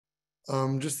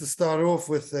Just to start off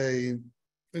with a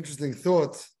interesting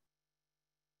thought.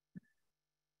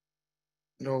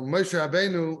 Moshe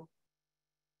Rabbeinu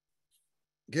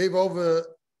gave over,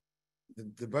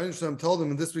 the Baruch Shem told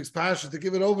him in this week's parasha to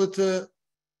give it over to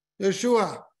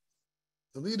Yeshua.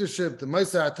 The leadership, the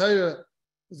Moshe HaTorah,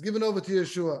 was given over to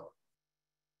Yeshua.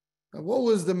 And what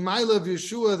was the mile of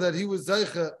Yeshua that he was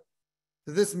zeicha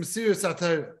to this Mesiras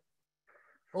HaTorah?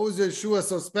 What was Yeshua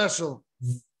so special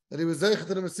that he was zeicha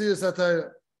to the Mesiras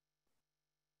HaTorah?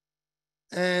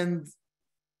 And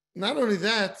not only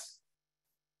that,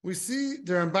 we see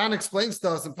the Ramban explains to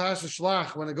us in Parashat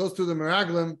Shlach when it goes through the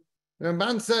Meraglim. The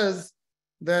Ramban says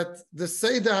that the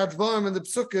Seder Hadvarim and the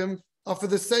Psukim are for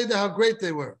the Seder how great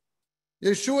they were.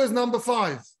 Yeshua is number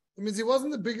 5. It means he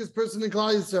wasn't the biggest person in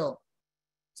Klal Yisrael.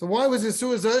 So why was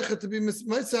Yeshua zeicha to be Moshe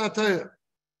HaTorah?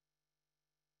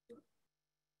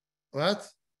 What?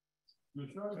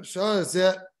 Sure,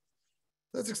 yeah.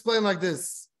 Let's explain like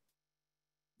this.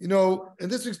 In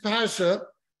this week's parasha,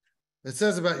 it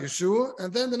says about Yeshua,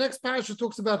 and then the next parasha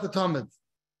talks about the Talmud.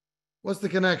 What's the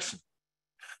connection?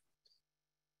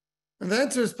 And the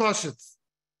answer is Pashut.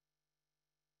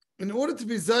 In order to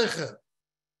be zeicha,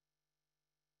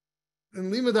 in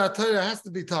Limud HaTorah has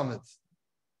to be Talmud.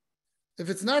 If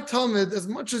it's not Talmud, as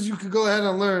much as you could go ahead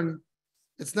and learn,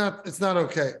 it's not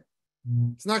okay.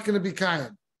 It's not going to be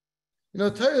kaim.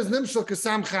 Torah is nimshal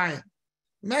kasam chayim.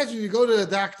 Imagine you go to a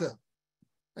doctor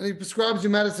and he prescribes you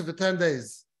medicine for 10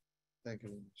 days. Thank you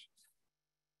very much.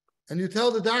 And you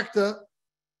tell the doctor,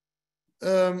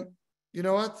 you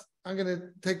know what? I'm going to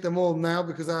take them all now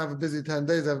because I have a busy 10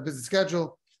 days. I have a busy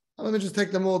schedule. Let me just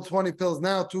take them all 20 pills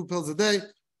now, 2 pills a day.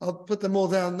 I'll put them all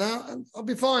down now and I'll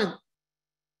be fine.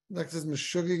 The doctor says,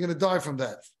 Meshuggah, you're going to die from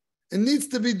that. It needs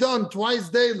to be done twice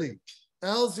daily.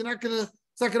 Else it's not going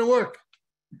to work.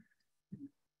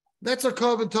 That's what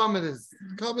carbon Talmud is.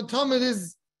 Carbon Talmud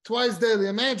is twice daily.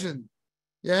 Imagine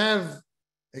you have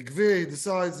a Gvir, he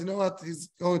decides, you know what, he's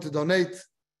going to donate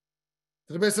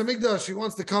to the Beis HaMikdash. He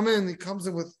wants to come in. He comes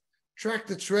in with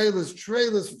tractor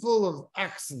trailers full of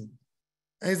oxen.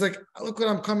 And he's like, look what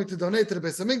I'm coming to donate to the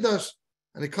Beis HaMikdash.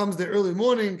 And he comes there early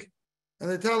morning, and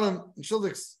they tell him,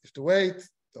 Shuldiks, you have to wait.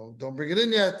 Don't bring it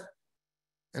in yet.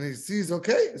 And he sees,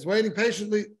 okay, he's waiting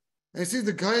patiently. And he sees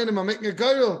the Kohanim are making a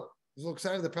girl. He's all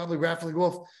excited. They're probably raffling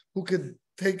off who could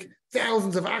take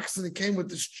thousands of oxen. He came with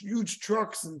these huge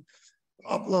trucks and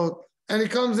upload. And he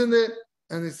comes in there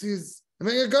and he sees, they're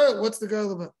making a girl. What's the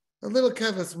girl about? A little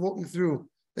kevis walking through.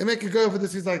 They make a girl for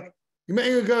this. He's like, you're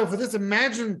making a girl for this?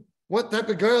 Imagine what type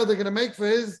of girl they're going to make for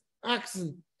his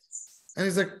oxen. And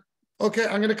he's like, okay,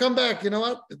 I'm going to come back. You know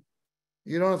what?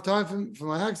 You don't have time for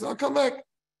my oxen? I'll come back.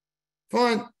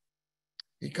 Fine.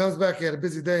 He comes back. He had a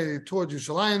busy day. He toured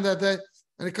Yerushalayim that day.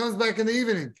 And he comes back in the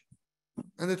evening.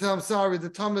 And they tell him, sorry, the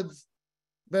Talmud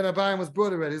Ben Abayim was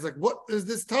brought already. He's like, what is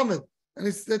this Talmud?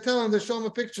 And they tell him, they show him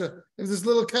a picture. There's this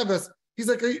little keves. He's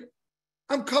like,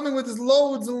 I'm coming with this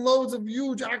loads and loads of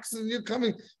huge oxen. You're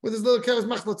coming with this little keves.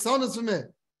 Machlotzanas for me.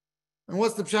 And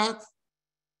what's the pshat?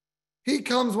 He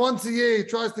comes once a year. He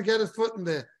tries to get his foot in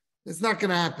there. It's not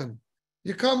going to happen.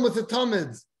 You come with the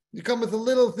Talmud. You come with a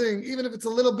little thing, even if it's a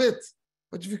little bit.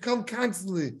 But if you come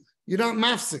constantly, you're not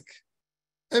mafsik.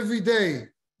 Every day,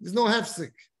 there's no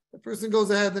hefsik. The person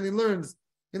goes ahead and he learns.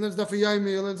 He learns Daf Yomi,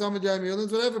 he learns Amud Yomi, he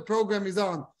learns whatever program he's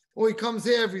on. Or he comes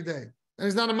here every day. And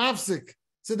he's not a mafsik.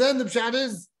 So then the pshat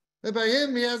is that by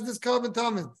him, he has this carbon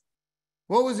Talmud.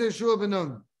 What was Yeshua ben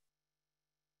Nun?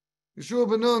 Yeshua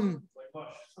ben Nun.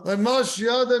 Like Mosh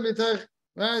Yada Mitach.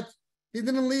 Right? He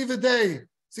didn't leave a day.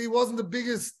 See, he wasn't the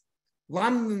biggest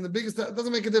lamb, the biggest, it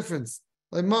doesn't make a difference.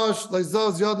 Like Mosh, like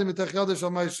Zaz Yada Mitach Yada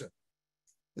Shamaisha.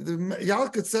 The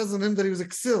Yalkut says on him that he was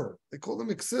Exil. They called him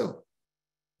Exil.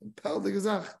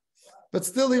 But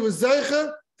still he was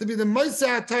Zeicha to be the Moshe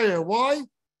HaTorah. Why?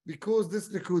 Because this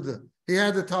Nekuda. He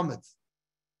had the Talmud.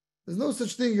 There's no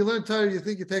such thing. You learn Torah, you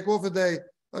think you take off a day.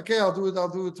 Okay, I'll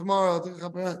do it tomorrow. It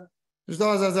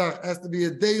has to be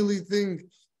a daily thing.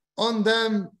 On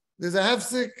them, there's a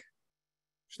hefsik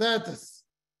status.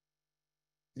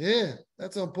 Yeah,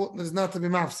 that's how important it is not to be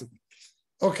mafsik.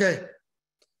 Okay.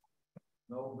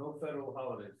 No federal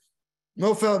holidays.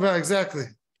 No federal, right, exactly.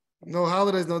 No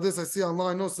holidays, no this. I see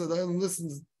online. No, so I listen.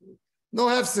 No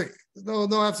hefsik. No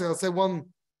hefsik. I'll say one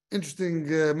interesting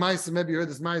ma'isa. Maybe you heard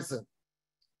this ma'isa.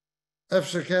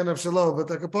 Efshar ken, efshar lo. But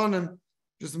like upon him,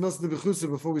 just a milsa bechusa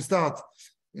before we start.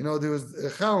 There was a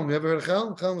Chalm. You ever heard of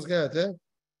Chalm? Chalm was good, yeah?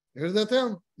 You heard of that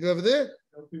town? You ever there?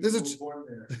 There's a born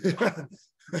there.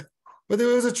 But there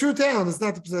was a true town. It's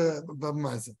not the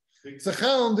ma'isa. So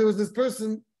Chalm, there was this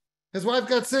person. His wife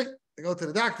got sick. They go to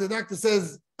the doctor. The doctor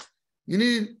says, you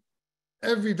need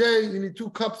every day you need 2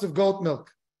 cups of goat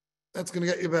milk. That's going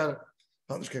to get you better.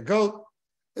 Goat.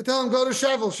 They tell him, go to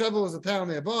Shevel. Shevel is a town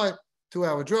nearby,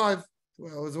 2-hour drive, 2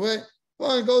 hours away.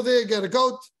 Fine, go there, get a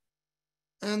goat,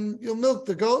 and you'll milk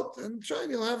the goat, and try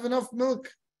and you'll have enough milk.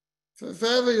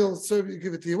 Forever, you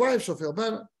give it to your wife, she'll feel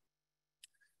better.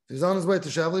 He's on his way to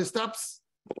Shevel, he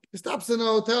stops in a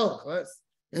hotel, right?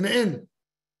 In an inn.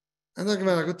 And they're going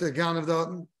to go to the Gan of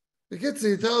Dalton. The kids,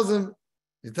 he tells him,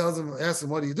 asks him,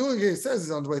 what are you doing here? He says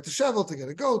he's on his way to Shevel to get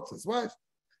a goat, his wife.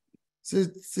 So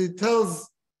he tells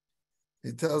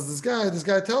this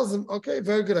guy tells him, okay,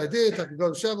 very good idea. I can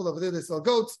go to Shevel, over there they sell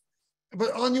goats.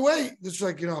 But on your way, just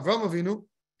like, Avram Avinu,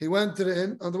 he went to the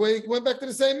inn. On the way, he went back to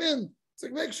the same inn. It's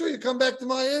like, make sure you come back to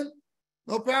my inn.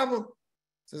 No problem.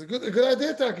 So it's a good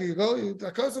idea, Taki. You go, you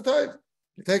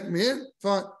take me in,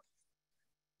 fine.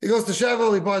 He goes to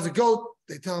Shevel, he buys a goat.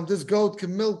 They tell him this goat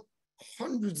can milk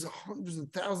hundreds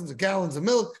and thousands of gallons of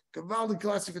milk. Gavaldi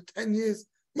classic for 10 years.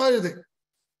 Mighty thing.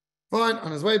 Fine.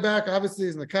 On his way back, obviously,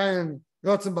 he's Nakayan,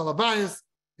 Yotzim Balabayas.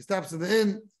 He stops in the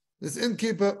inn. This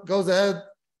innkeeper goes ahead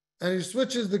and he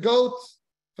switches the goat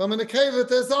from a nekeva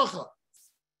to a zacha.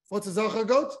 What's a zacha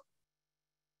goat?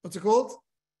 What's it called?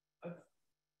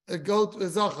 A goat, a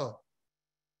zacha.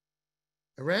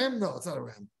 A ram? No, it's not a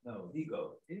ram. No, he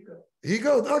goat. He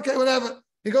goat. Okay, whatever.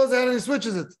 He goes ahead and he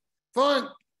switches it. Fine.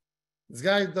 This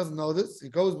guy doesn't know this. He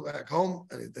goes back home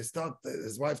and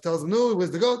his wife tells him, no,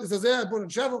 where's the goat? He says, yeah, I put it in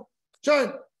Shevel.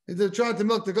 Trying. He's trying to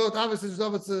milk the goat. Obviously, that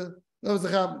was the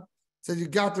Chapman. He said, you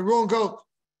got the wrong goat.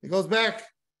 He goes back.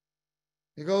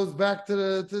 He goes back to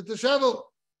Shevel.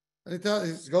 And he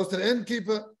goes to the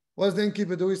innkeeper. What does the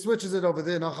innkeeper do? He switches it over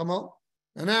there, Nachamal.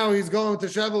 And now he's going to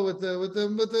Shevel with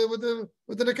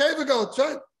the nekeva goat,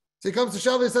 right? So he comes to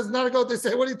Shevel, he says, it's not a goat. They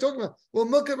say, what are you talking about? We'll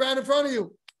milk it right in front of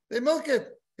you. They milk it.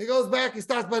 He goes back, he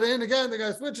starts by the inn again, the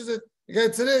guy switches it, he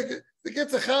gets it in, he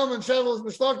gets a chalm and Shevel's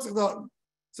mishlok tzichdot.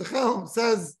 So chalm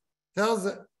tells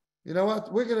it, you know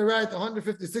what, we're going to write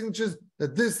 150 signatures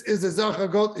that this is a zacha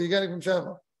goat that you're getting from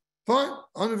Shevel. Fine,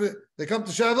 they come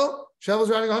to Shevel, Shevel's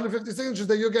writing 150 signatures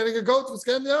that you're getting a goat for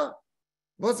Skandia.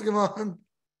 What's going on?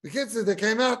 The kids said they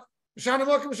came out, Mishana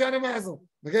Mokim, Mishana Mazel.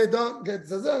 They don't get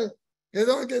Zazay. They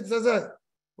don't get Zazay.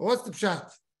 But what's the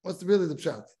pshat? What's really the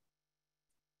pshat?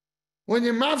 When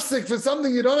you're mafsik for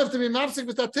something, you don't have to be mafsik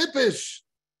with that tipish.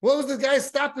 What was the guy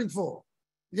stopping for?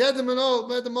 He's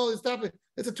stopping.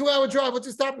 It's a 2-hour drive. What's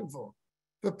he stopping for?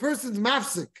 If a person's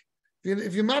mafsik,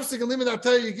 if you're mafsik and limit that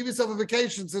you give yourself a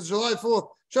vacation since July 4th.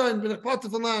 Shine, bin a part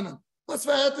of a What's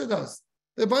what he does?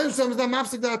 The Bunim is not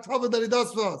mafsik that tava that he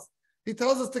does for us. He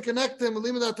tells us to connect him and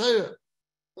limit that Torah.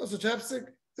 What's the chapsik?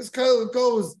 This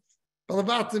goes. It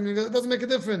doesn't make a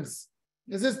difference.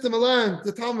 Is this the Milan,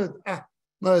 the Talmud?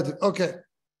 Okay.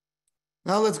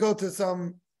 Now let's go to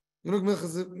some. Let's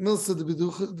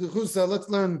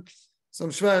learn some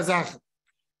shver zachen.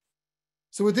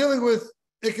 So we're dealing with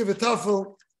Ikar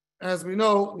v'Tafel. As we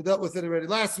know, we dealt with it already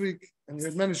last week, and we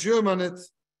had many shiurim on it.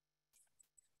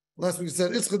 Last week we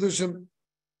said it's chedushim.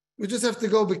 We just have to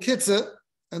go bekitza,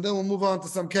 and then we'll move on to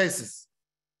some cases.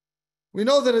 We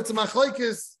know that it's a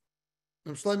machlokes.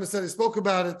 And Shlomo said he spoke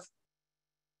about it.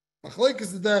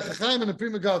 Machlokes the derech HaChaim and the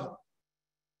Prima Gadol.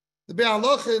 The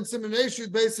Be'alocha in Siman Reshut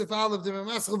Beisif Aleph the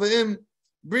Maschel Ve'im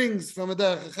brings from a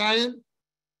derech HaChaim.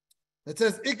 It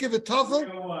says Ikar v'Tafel.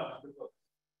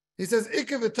 He says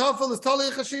Ikar v'Tafel is Talei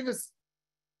Chashivas,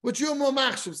 which you're more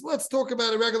machshivs. Let's talk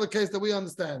about a regular case that we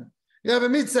understand. You have a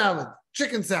meat salad,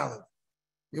 chicken salad.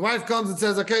 Your wife comes and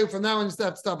says, okay, from now on you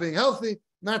stop being healthy,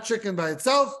 not chicken by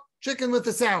itself, chicken with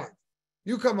the salad.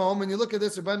 You come home and you look at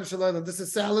this, Rabbeinu Shalom, this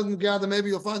is salad, and gather maybe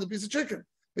you'll find a piece of chicken.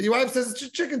 But your wife says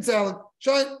it's chicken salad.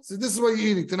 Shine. So this is what you're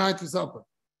eating tonight for supper.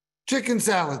 Chicken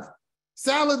salad.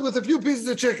 Salad with a few pieces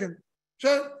of chicken.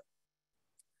 Shine.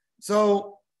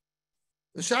 So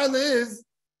the shaila is,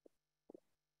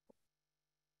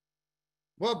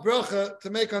 what bracha to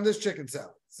make on this chicken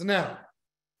salad? So now,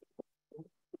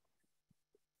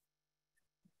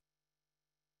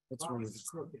 what's wrong with this?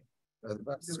 The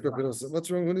box. What's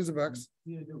wrong? Who needs a box?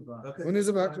 Who needs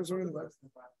a box? What's wrong with the box?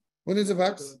 Who needs a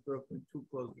box?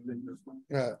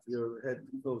 Yeah. Your head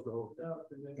close the whole.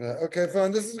 Yeah. Okay,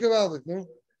 fine. This is Gavaldik, no?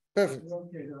 Perfect.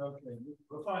 Okay.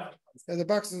 We're fine. Yeah, the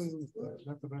box is.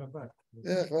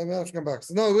 Yeah, I'm box.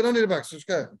 No, we don't need a box. Just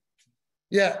go.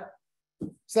 Yeah.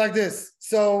 It's like this.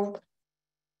 So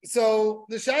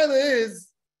the shaila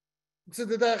is, so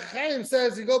the Chaim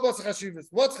says you go bas chashivas.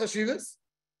 What's chashivas?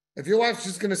 If your wife's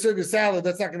just going to serve you salad,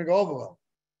 that's not going to go over well.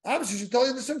 Obviously, she told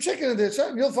you there's some chicken in there.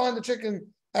 So you'll find the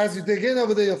chicken as you dig in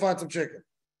over there. You'll find some chicken.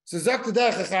 So zak the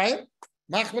derech HaChaim,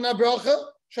 machmana bracha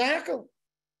shahakel.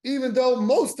 Even though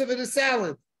most of it is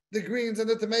salad, the greens and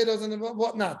the tomatoes and the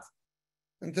whatnot.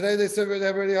 And today they serve it, they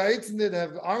have already eaten it, they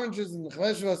have oranges and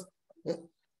chmeshvas,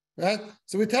 right?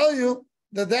 So we tell you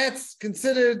that that's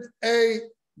considered a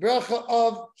bracha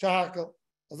of shahakal.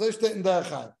 As I state in the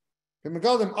Chaim. Pri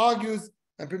Megadim argues,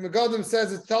 and Pri Megadim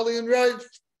says it's tali and roiv.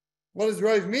 What does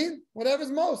roiv mean?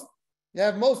 Whatever's most. You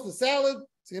have most of the salad,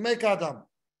 so you make adam.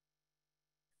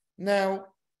 Now,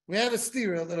 we have a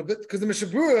steer a little bit, because the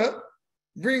Mishabura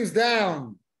brings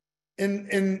down, in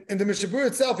the Mishabura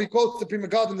itself, he quotes the Pri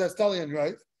Megadim that's tali and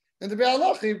roiv, and the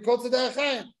Be'alacha, he quotes the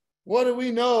Derech. What do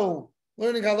we know?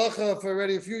 Learning halacha for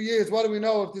already a few years, what do we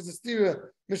know if there's a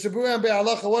steer, Mishabura and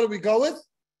Be'alacha, what do we go with?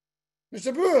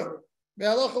 Mishabura.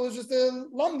 Be'alacha was just a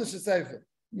Londinsky sefer.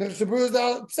 Mishabura is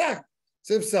the psak.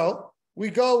 So if so, we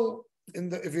go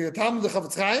if you're Talmud the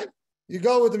Chafetz Chaim, you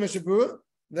go with the Mishabura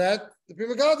that the Pri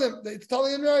Megadim, it's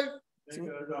tali and roiv.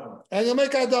 And you'll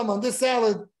make adam on this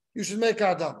salad. You should make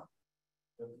adam.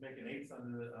 Make an eighth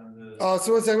on the. Oh,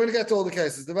 so we're going to get to all the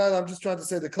cases. I'm just trying to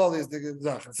say the klali is the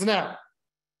zachan. So now,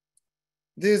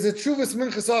 there's a Chuvas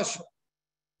Minchas Asher.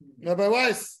 Rabbi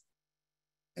Weiss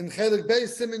in Chelik Beis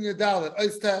Simin Yudalet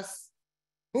Ois Tes.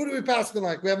 Who do we pass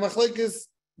like? We have Machlekes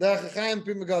Derech Chaim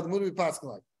Pri Megadim. Who do we pass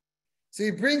like? So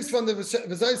he brings from the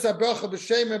V'zois HaBracha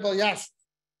b'Shem Rebbe Yashiv.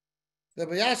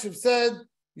 Rebbe Yashiv said,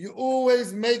 you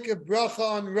always make a bracha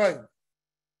on roiv.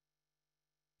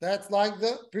 That's like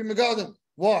the Pri Megadim.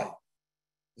 Why?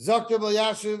 Zok Rebbe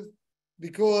Yashiv,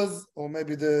 because, or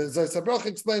maybe the Zois HaBracha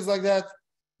explains like that,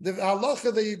 the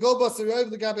halacha that you go b'asar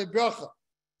roiv l'gabe bracha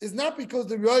is not because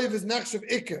the roiv is nechshav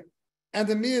ikar, and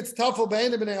the me it's tafel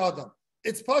b'nei b'nei adam.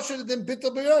 It's pasher than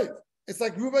bitter b'roiv. It's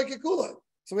like rubai kekula.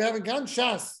 So we haven't gone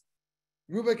shas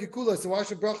rubai kekula. So why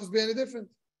should brachas be any different?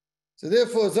 So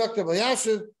therefore, Zakta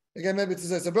B'Yashiv, again, maybe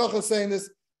it's a bracha saying this,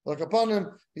 like upon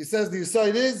him, he says the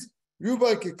side is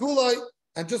rubai kekulai,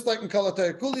 and just like in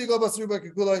Kalatay Kuli, you go bas rubai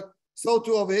kekulai, so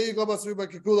too over here you go bas rubai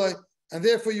kekulai, and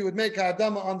therefore you would make a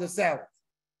adama on the salad.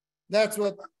 That's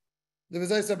what the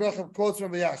V'zayis HaBracha quotes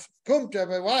from B'Yashiv. Kum to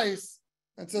Rabbi Weiss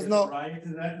and says no. Right to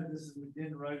that, this is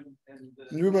within right and.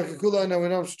 Rubai kekulai, no, we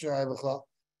don't try b'chlal.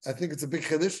 I think it's a big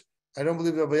chiddush. I don't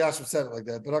believe that B'Yashiv said it like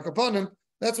that, but upon him,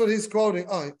 that's what he's quoting.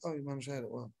 Oh, you managed to have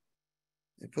it. Well,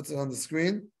 he puts it on the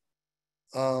screen.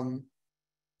 Simon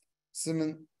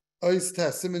Ois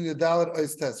Test. Simon Yudalet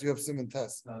Ois Test. You have Simon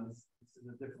Test. No, this is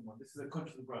a different one. This is a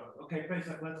country brother. Okay,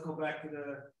 Pesach, let's go back to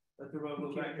let the road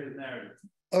go back to the narrative.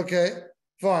 Okay,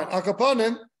 fine.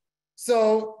 Akaponim.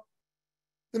 So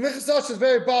the Minchas is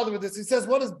very bothered with this. He says,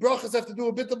 what does brachas have to do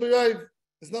with bittul b'roiv?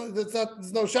 There's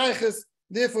no shaychus.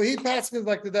 Therefore, he passes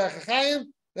like the Derech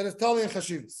Chaim that is tali and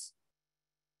chashivas.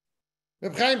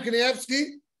 Reb Chaim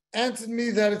Kanievsky answered me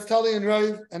that it's tali and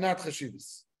roiv and not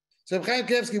chashivas. So Reb Chaim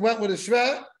Kanievsky went with a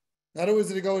shver. Not always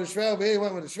did he go with a shver, but he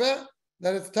went with a shver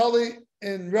that it's tali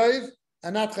and roiv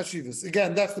and not chashivas.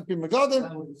 Again, that's the Pri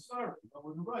Megadim.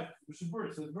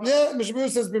 Yeah, Mishabur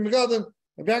says Pri Megadim.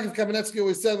 Reb Yaakov Kamenetsky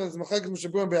always said when it's Machlekas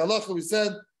Mishabur and Be'alacha, we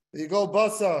said that you go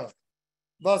basa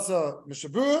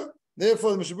Mishabur.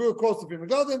 Therefore, the Mishabur quotes the Pri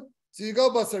Megadim. So you go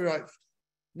basa roiv,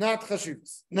 not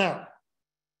chashivas. Now,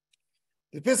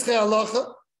 the Pischei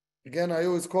Halacha, again, I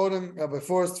always quote him, Rabbi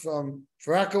Forst from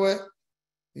Farakaway.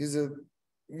 He's a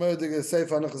murder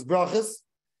Sefer HaRav.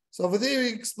 So over there he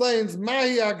explains,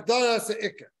 Mahi Agdara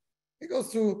Se'ikar. He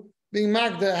goes through being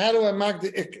Magda, how do I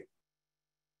Magda Ikar?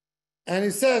 And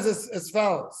he says as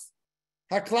follows,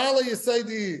 Haklala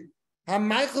Yisaydi,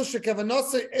 HaMeichel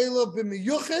Shekavanose Elo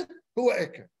B'miyuchet Hu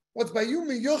Ikar. What's by you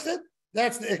miyuchet?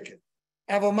 That's the Ikar.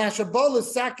 Aval Mashabol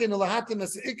is Sakin Ulahatim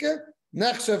as Ikar,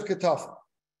 Nechshev Ketafel.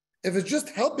 If it's just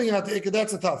helping out the ikar,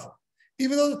 that's a tafel.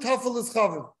 Even though the tafel is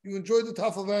chaviv, you enjoy the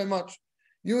tafel very much.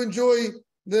 You enjoy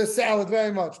the salad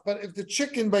very much. But if the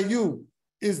chicken by you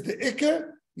is the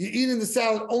ikar, you're eating the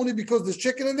salad only because there's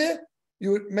chicken in there,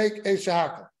 you would make a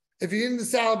shahaka. If you're eating the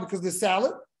salad because there's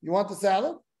salad, you want the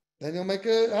salad, then you'll make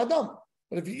a hadam.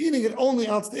 But if you're eating it only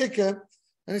on the ikar,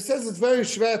 and he says it's very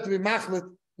shver to be machlit,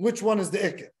 which one is the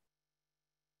ikar?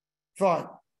 Fine.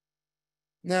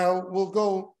 Now we'll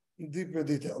go in deeper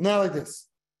detail. Now like this.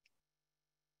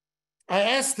 I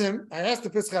asked the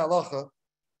Pischei Halacha,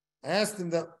 I asked him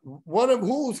that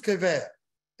who's kaveh?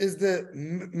 Is the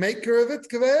maker of it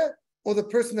kaveh or the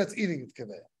person that's eating it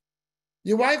kaveh?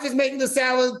 Your wife is making the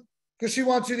salad because she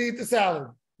wants you to eat the salad.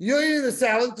 You're eating the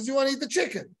salad because you want to eat the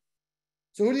chicken.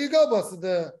 So who do you go, boss?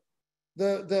 The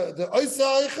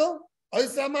oisa eichel,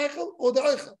 oisa meichel, or the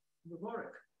eichel?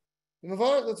 The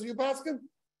Mavarek, that's what you pass him?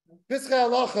 Pischei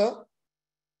Halacha,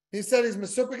 he said he's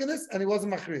mesupik in this, and he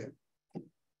wasn't machriya.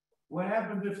 What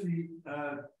happened if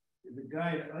the The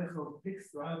guy at Eichel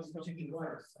picks the chicken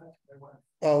first.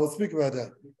 Oh, we'll speak about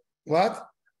that. What?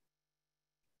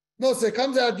 No, so it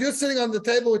comes out, you're sitting on the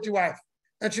table with your wife,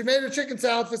 and she made a chicken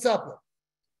salad for supper.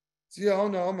 So you, oh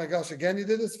no, oh my gosh, again you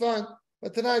did this, fine.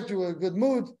 But tonight you were in a good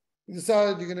mood, you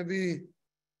decided you're going to be,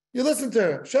 you listen to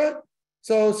her, sure.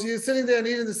 So you're sitting there and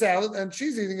eating the salad, and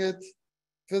she's eating it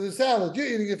for the salad, you're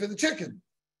eating it for the chicken.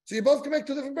 So you both can make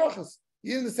two different brachas.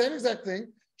 You're eating the same exact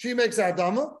thing. She makes a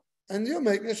adama, and you're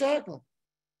making a shakal.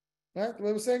 Right? The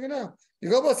way we're saying it now. You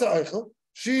go basa eichel,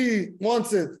 she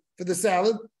wants it for the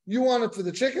salad, you want it for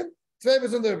the chicken,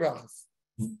 it's under the brachas.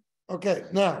 Okay,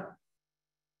 now,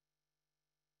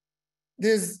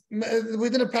 we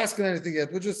didn't pass on anything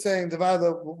yet. We're just saying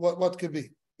what could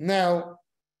be. Now,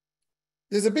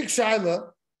 there's a big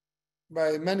shaila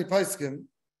by many paiskim,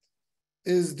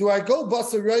 is do I go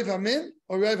basa roiv hamin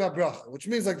or roiv habracha? Which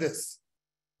means like this.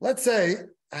 Let's say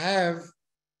I have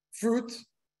fruit,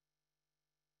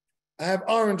 I have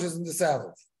oranges in the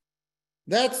salad.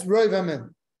 That's roiv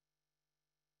hamin.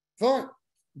 Fine.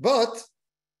 But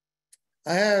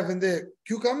I have in there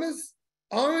cucumbers,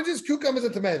 oranges, cucumbers,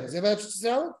 and tomatoes. You ever had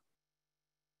salad?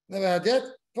 Never had yet?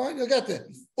 Fine, you'll get there.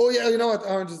 Oh yeah, you know what?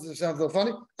 Oranges sounds a little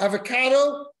funny.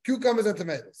 Avocado, cucumbers, and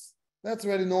tomatoes. That's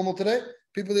already normal today.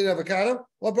 People eat avocado.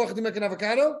 What bracha do you make an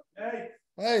avocado? Hey,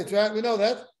 it's right. We know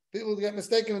that. People get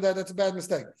mistaken with that. That's a bad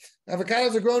mistake.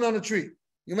 Avocados are grown on a tree.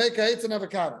 You make eights and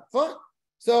avocado. Fine.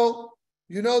 So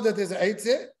you know that there's eights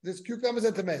here. There's cucumbers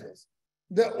and tomatoes.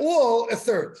 They're all a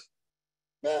third.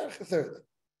 A third.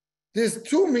 There's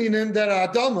two meaning that are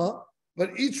adama,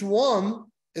 but each one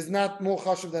is not more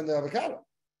chashuv than the avocado.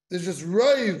 There's just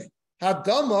roiv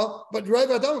hadama, but roiv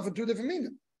hadama for two different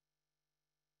meanings.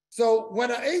 So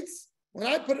when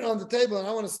I put it on the table and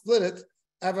I want to split it,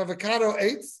 I have avocado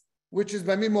eights, which is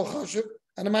by me more chashuv,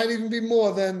 and it might even be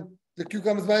more than the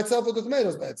cucumbers by itself or the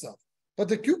tomatoes by itself. But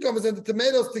the cucumbers and the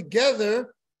tomatoes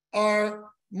together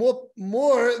are more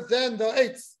than the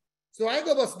eights. So I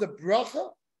go bust the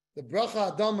bracha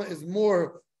hadama is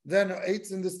more than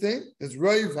eights in this thing. There's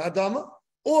roiv hadama,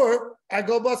 or I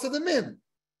go bust the min.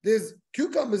 There's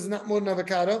cucumbers not more than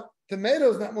avocado,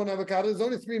 tomatoes not more than avocado. There's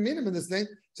only three minim in this thing.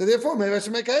 So therefore, maybe I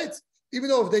should make eights. Even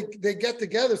though if they get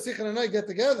together, Sichon and I get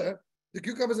together, the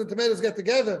cucumbers and tomatoes get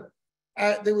together,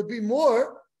 there would be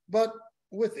more, but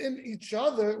within each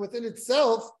other, within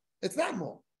itself, it's not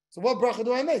more. So what bracha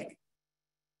do I make?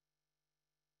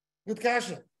 Good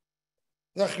kasha.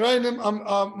 The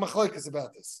HaRav machlokes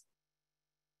about this.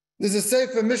 There's a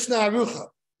sefer Mishnah Arucha.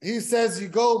 He says you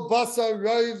go basa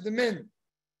roiv the min,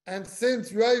 and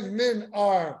since roiv min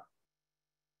are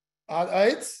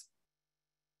eights,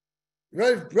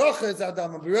 roiv bracha is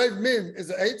adama, but roiv min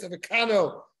is eights.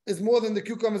 Avocado is more than the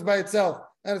cucumbers by itself,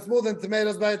 and it's more than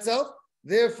tomatoes by itself.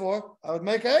 Therefore, I would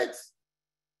make eights.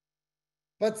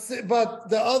 But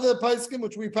the other paiskim,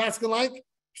 which we paskin like,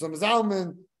 Shlomo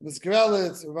Zalman,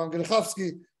 Mizkarelitz, Rav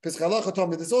Gerechovsky, Pischalacha told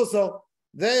me this also.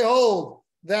 They hold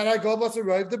that I go basa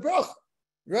roiv the bracha.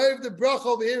 Roiv the bracha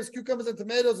over here is cucumbers and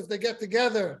tomatoes. If they get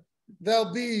together,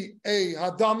 there'll be a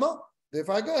hadama.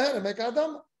 Therefore, I go ahead and make a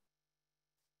hadama.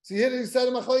 So here the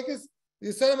Yisrael Machlokes. The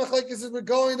Yisrael Machlokes is we're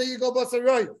going that you go basa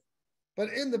roiv. But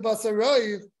in the basa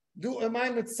roiv, am I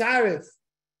mitzaref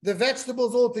the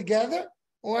vegetables all together?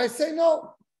 Or I say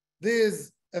no.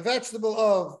 There's a vegetable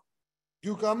of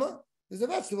cucumber, there's a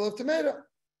vegetable of tomato.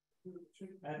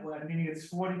 And what meaning it's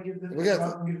 40, give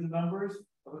the numbers.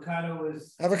 Avocado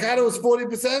is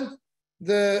 40%,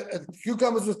 the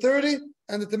cucumbers were 30,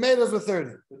 and the tomatoes were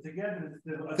 30.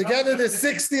 But together there's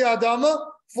 60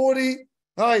 adama, 40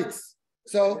 heights.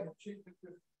 So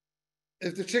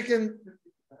if the chicken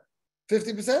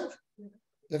 50%,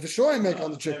 then for sure I make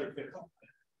on the chicken.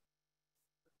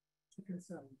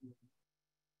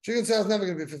 Chicken salad is never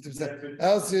going to be 50%.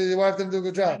 Else your wife didn't do a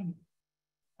good job.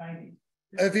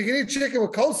 If you can eat chicken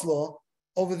with coleslaw,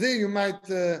 over there you might,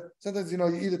 sometimes,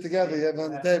 you eat it together, you have it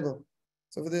on the table.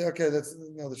 So over there, okay, that's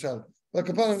another shot. But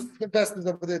the best is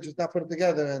over there, just not put it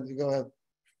together and you go ahead.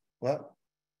 What?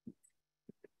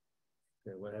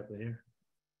 Okay, what happened here?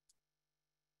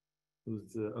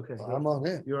 Who's, okay. Well, I'm on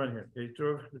here. You're on here. Okay,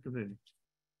 sure, continue.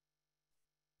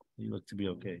 You look to be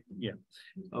okay. Yeah.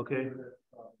 Okay.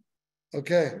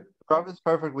 Okay. Rav is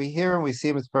perfect. We hear him, we see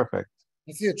him, it's perfect.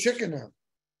 I see a chicken now.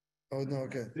 Oh, no,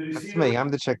 okay. That's me, I'm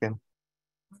the chicken.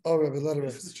 Oh, Rabbi, let her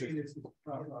rest the chicken.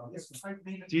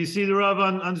 Do you see the Rav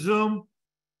on Zoom?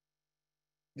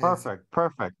 Yes.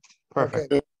 Perfect.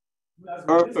 Okay.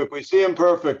 Perfect. We see him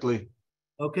perfectly.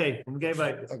 Okay. Okay,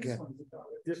 bye. Okay.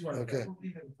 This one. Okay.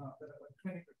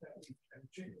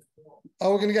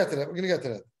 Oh, we're going to get to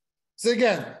that. So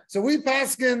again, we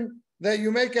paskin that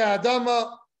you make a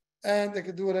adama and they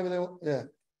can do whatever they want. Yeah.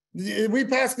 We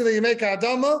pass that you make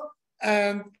Adama,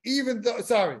 and even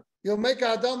though, you'll make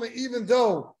Adama even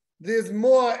though there's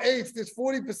more eights, there's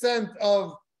 40%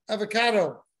 of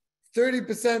avocado,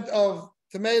 30% of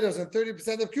tomatoes, and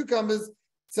 30% of cucumbers.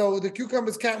 So the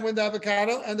cucumbers can't win the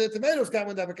avocado, and the tomatoes can't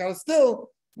win the avocado. Still,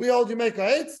 we hold you make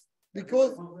eights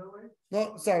because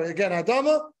again,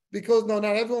 Adama, because not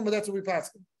everyone, but that's what we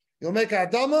pass. You'll make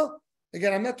Adama.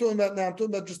 Again, I'm not talking about now, I'm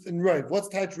talking about just in Rav. What's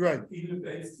type Rav?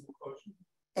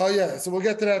 Oh yeah, so we'll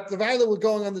get to that. The Violet we're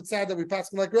going on the side that we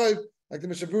pass like Rav, like the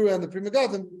Mishabura and the Pri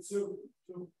Megadim.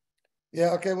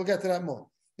 Yeah, okay, we'll get to that more.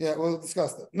 Yeah, we'll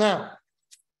discuss that. Now,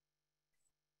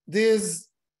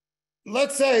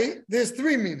 let's say there's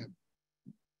three meaning,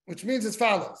 which means as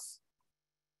follows.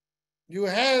 You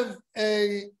have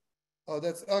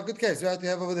that's a good case, right? You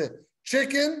have over there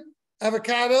chicken,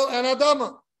 avocado, and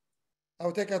Adama. I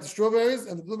will take out the strawberries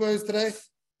and the blueberries today. I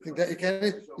think that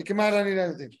you can might not need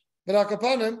anything. But Al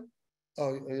Kapanim,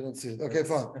 you don't see it. Okay,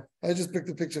 fine. I just picked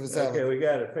a picture of a salad. Okay, we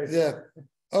got it. Yeah.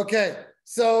 Okay,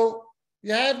 so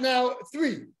you have now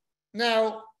three.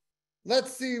 Now,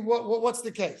 let's see what's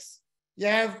the case. You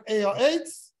have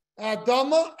Eitz,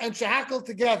 Adama, and Shahakal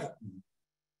together.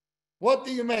 What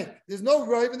do you make? There's no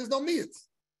Rav and there's no Meat.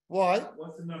 Why?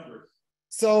 What's the numbers?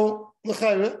 So, what's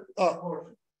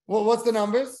the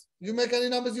numbers? You make any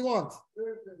numbers you want.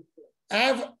 I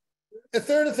have a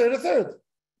third.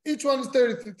 Each one is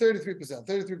 33%,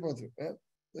 33.3, right?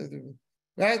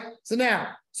 Right?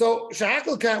 So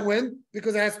Shahakal can't win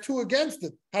because it has two against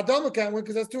it. Hadama can't win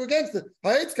because it has two against it.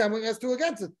 Ha'etz can't win because it has two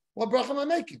against it. What bracha am I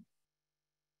making?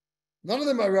 None of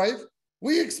them are right.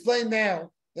 We explain now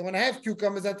that when I have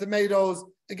cucumbers and tomatoes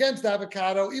against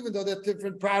avocado, even though they're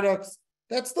different products,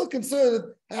 that's still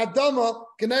considered Hadama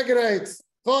Keneged.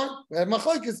 Fine. We have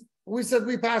Machlokes. We said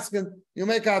we paskin, you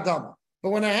make Adama. But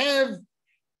when I have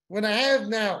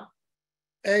now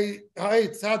a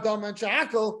Ha'etz, Hadama, and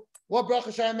Shahakal, what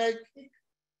bracha should I make?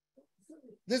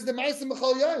 This is the Ma'asim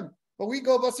B'chol Yom, but we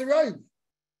go Basarayim.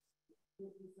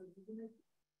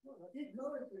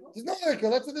 There's no Ikar.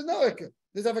 That's what there's no Ikar.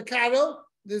 There's avocado.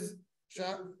 There's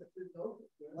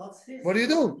what do you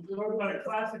do?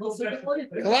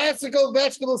 Classical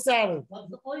vegetable salad.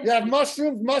 You have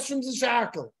mushrooms and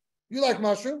shahakal. You like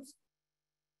mushrooms?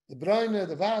 The brine,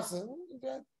 the vasa.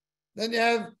 Then you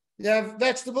have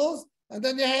vegetables, and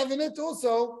then you have in it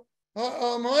also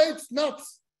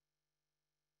nuts.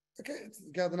 Okay,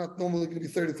 they're not normally going to be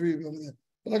 33 over there,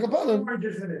 but like a bottom,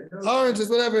 oranges,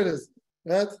 whatever it is,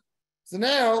 right? So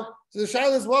now, the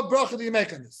shaila is, what bracha do you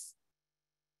make on this?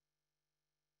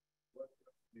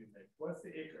 What's the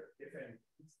Iker, if any?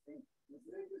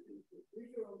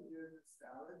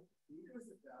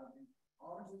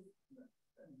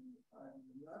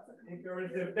 Iker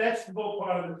is the vegetable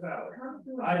part of the salad.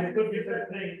 There could be to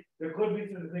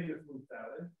the thing of food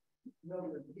salad. No,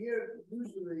 but here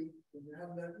usually when you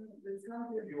have that, there's not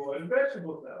you want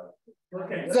vegetable salad.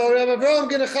 Okay. So Rabbi Avraham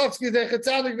Genachowski, the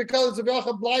Chetzadik, the Kodesh of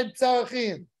Bracha, bleibt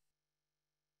Tzarachin.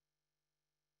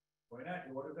 Why not?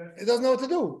 You want a vegetable? He doesn't know what to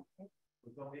do.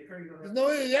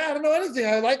 I don't know anything.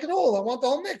 I like it all. I want the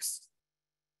whole mix.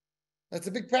 That's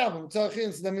a big problem.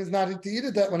 Tzarachin, so that means not to eat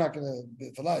it. That we're not going to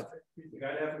be for life. You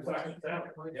got to have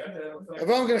salad.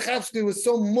 Avraham Genachowski was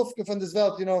so mufka from this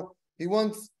Welt.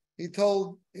 He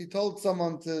told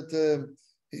someone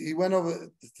he went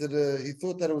over to he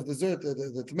thought that it was dessert,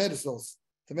 the tomato sauce,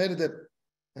 tomato dip,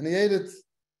 and he ate it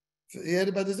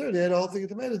by dessert. He ate a whole thing of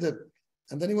tomato dip,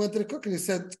 and then he went to the cook and he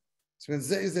said, for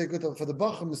the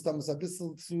bacham, the stomach is a bit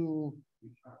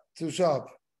too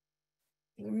sharp.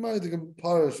 Once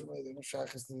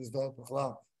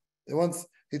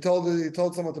he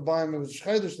told someone to buy him, it was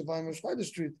Shchaydish, to buy him a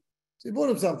Shchaydish treat. So he bought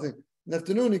him something. In the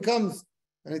afternoon he comes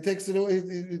and he takes it,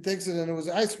 and it was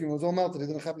ice cream, it was all melted. He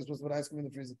didn't have, supposed to put ice cream in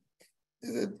the freezer.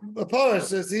 A parish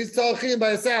says he's talking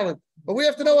by a salad. But we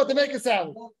have to know what to make a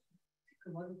salad.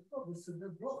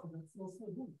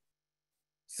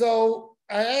 So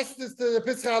I asked this to the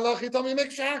Pitzcha Halach, he told me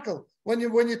make shahakal. When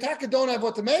you taka don't have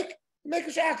what to make, you make a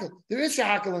shahakal. There is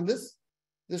shahakal in this.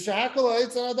 The shahakal or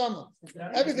it's an adama.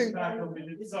 Everything.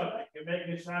 You're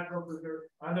making a shahakal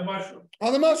on the mushrooms.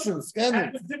 On the mushrooms.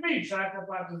 Happens to me, shahakal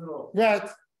passes it all. Right.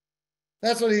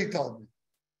 That's what he told me.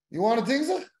 You want a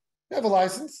tingzach? You have a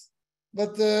license.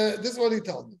 But this is what he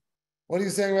told me. What are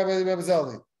you saying, Rabbi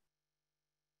Zelli?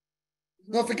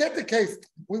 No, forget the case.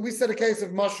 We said a case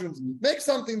of mushrooms. Make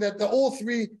something that they're all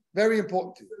three very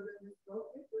important to you.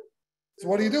 So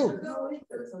what do you do?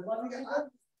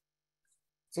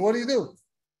 So what do you do?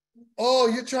 Oh,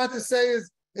 you're trying to say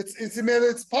is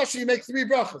it's pasha, you make 3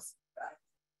 brachas.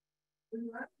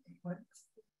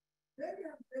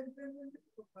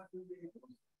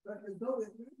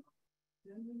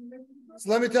 So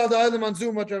let me tell the Olam on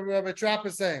Zoom what Rabbi Trapp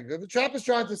is saying. What the Trapp is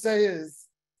trying to say is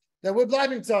that we're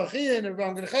blinding Tzarchian and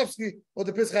Ram Grenchevsky, or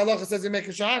the Pischei Halacha says you make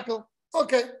a shakel.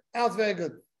 Okay, that's very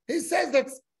good. He says that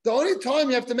the only time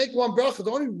you have to make one bracha,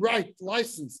 the only right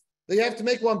license that you have to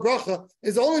make one bracha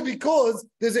is only because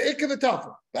there's an ikka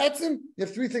v'tafel. That's him. You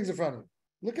have three things in front of you.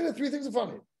 Look at the three things in front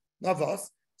of you. Not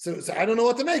us. So I don't know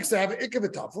what to make. So I have an ikka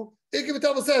v'tafel. Ikka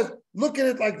v'tafel says, look at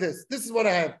it like this. This is what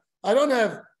I have. I don't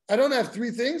have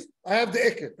three things. I have the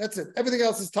ikka. That's it. Everything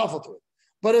else is tafel to it.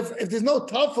 But if there's no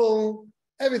tafel,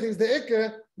 everything's the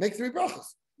ikka. Make three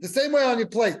brachas. The same way on your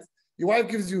plate. Your wife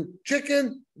gives you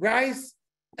chicken, rice,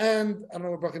 and I don't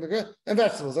know what bracha, and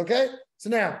vegetables. Okay. So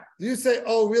now, do you say,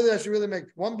 oh, really? I should really make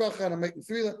one bracha and I'm making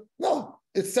three? No,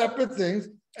 it's separate things.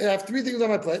 I have three things on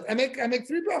my plate. I make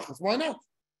three brachas. Why not?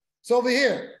 So over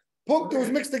here, punktu is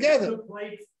mixed together.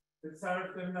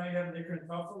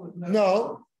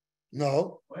 No.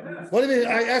 Why not? What do you mean?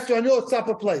 I asked you on your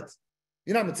tzapa plate.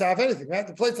 You're not mitzvah anything, right?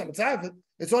 The plate's not mitzvah.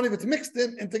 It's only if it's mixed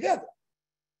in together.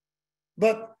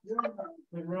 But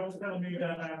the Rose telling me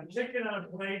that I have chicken on a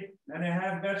plate and I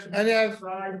have vegetables and you have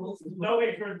no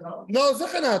ikar. No,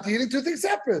 zachanat. You're eating two things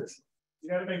separate. You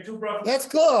got to make two brachas. That's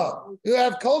clear. You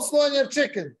have coleslaw and you have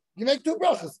chicken. You make two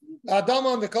brachas. Adam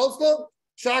on the coleslaw,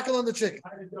 shakel on the chicken.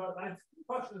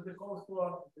 The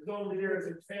coleslaw is only there as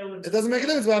a tail. It doesn't make a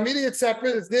difference. But I'm eating it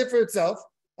separate. It's there for itself.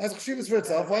 As chshivas for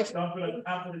itself. Watch. Dump it on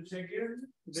top of the chicken.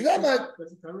 So that might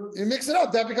you mix it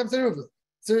up. That becomes the ruvah.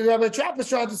 So Rabbi Trapp is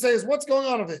trying to say is what's going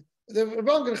on of it. The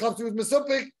Ram Grenchevsky was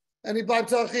mesupik and he bleibt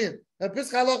tzarchian.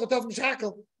 Pischei Halacha taf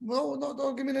mishakel. No,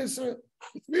 don't give me this.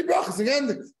 Three brachas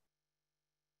again.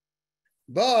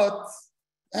 But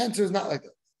answer is not like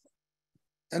that.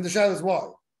 And the shadow is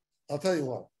why. I'll tell you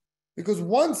why. Because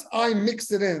once I mix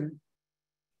it in,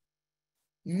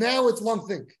 now it's one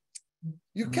thing.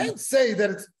 You can't say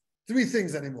that it's three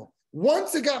things anymore.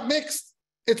 Once it got mixed,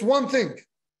 it's one thing.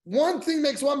 One thing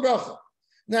makes one bracha.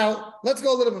 Now, let's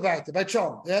go a little bit back to by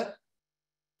chalm, yeah?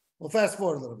 We'll fast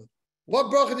forward a little bit. What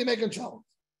bracha do you make on chalm?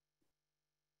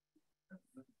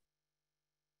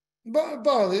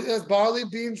 Barley. There's barley,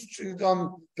 beans,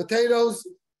 potatoes,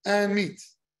 and meat.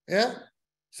 Yeah?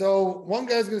 So one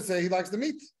guy's going to say he likes the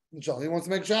meat. He wants to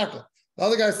make shakel. The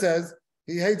other guy says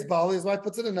he hates barley. His wife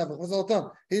puts it in never. All the time.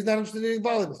 He's not interested in eating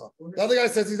barley. The other guy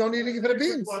says he's only eating it for the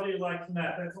beans. Whether he likes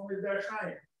that, that's only their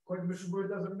shayim. According to Mishnah, it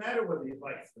doesn't matter whether he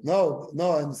likes them. No,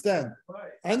 I understand.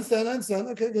 Right. I understand.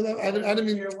 Okay, good. I didn't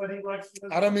mean what he likes.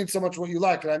 I don't mean so much what you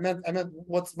like. I meant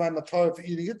what's my matar for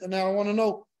eating it, and now I want to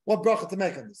know what bracha to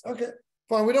make on this. Okay,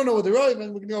 fine. We don't know what the roiv,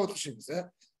 and we can go with the shivas.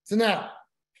 Yeah.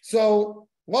 So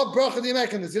what bracha do you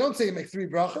make on this? You don't say you make three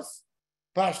brachas.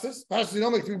 Pashtus, you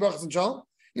don't make three brachas in shalom.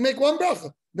 You make one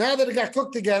bracha. Now that it got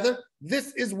cooked together,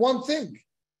 this is one thing.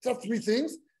 It's not three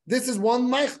things. This is one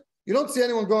ma'ich. You don't see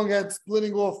anyone going ahead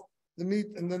splitting off the meat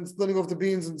and then splitting off the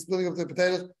beans and splitting off the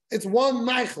potatoes. It's one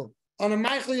ma'ich. On a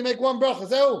ma'ich, you make one bracha.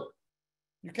 So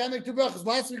you can't make two brachas.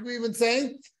 Last week we even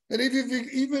saying that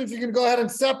even if you can go ahead and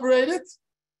separate it,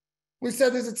 we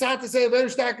said there's a tzad to say, a very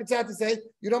stark tzad to say,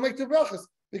 you don't make two brachas.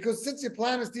 Because since your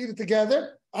plan is to eat it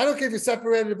together, I don't care if you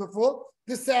separated it before,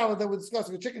 this salad that we're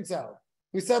discussing, a chicken salad.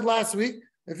 We said last week,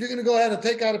 if you're going to go ahead and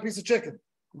take out a piece of chicken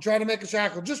and try to make a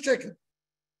shakel, just chicken,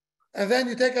 and then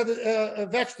you take out a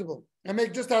vegetable and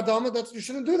make just adama, you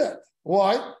shouldn't do that.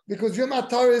 Why? Because your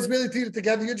matar is really to eat it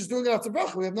together, you're just doing it after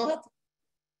bracha. We have no heter.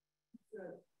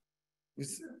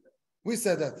 We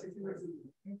said that.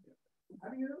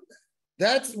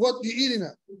 That's what you're eating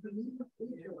at.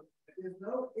 There's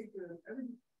no ikar.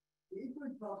 The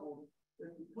ikar bubble, the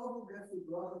bubble gets the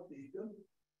blood of the ikar,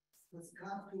 was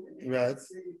constantly. Right.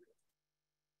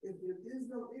 If there is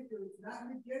no ikar, it's not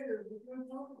negated with your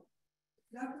bubble.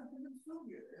 It's not going to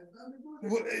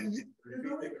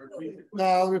be No,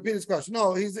 I'll repeat his question.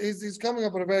 No, he's coming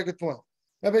up with a very good point.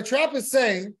 Rabbi Trapp is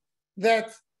saying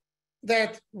that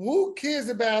who cares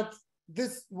about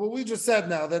this? What we just said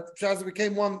now that Shaza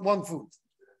became one food.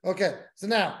 Okay, so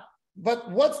now.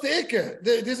 But what's the ikar?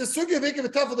 There's a sugi of ikar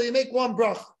v'tafel that you make one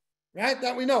bracha, right?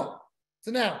 That we know.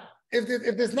 So now, if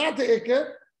there's not the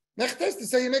ikar, mechtes to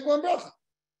say you make one bracha.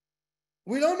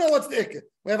 We don't know what's the ikar.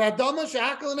 We have adama,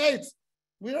 shakel, and eitz.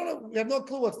 We don't know. We have no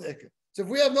clue what's the ikar. So if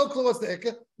we have no clue what's the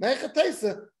ikar,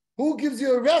 mechtes, who gives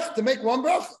you a rech to make one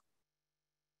bracha?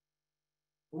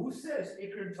 Who says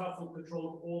ikar and tafel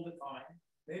controlled all the time?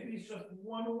 Maybe it's just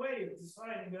one way of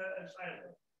deciding a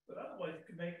shayla, but otherwise you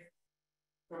can make.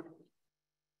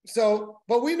 So,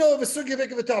 but we know of a sugi of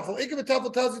ikar v'tafel. Ikar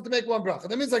v'tafel tells you to make one bracha.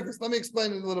 That means like this. Let me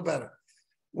explain it a little better.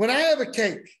 When I have a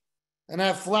cake and I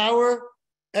have flour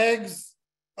eggs,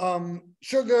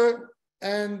 sugar,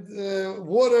 and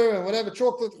water, and whatever,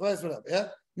 chocolate, rice, whatever. Yeah.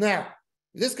 Now,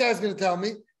 this guy's going to tell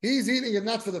me he's eating it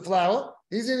not for the flour,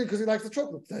 he's eating it because he likes the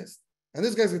chocolate taste. And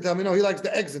this guy's going to tell me, no, he likes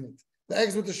the eggs in it. The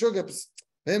eggs with the sugar,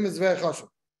 for him is very chashuv.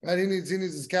 Right? He needs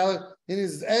his calorie, he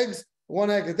needs his eggs, 1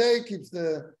 egg a day,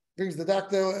 brings the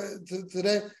doctor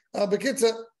today.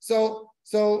 So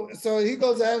he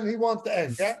goes ahead and he wants the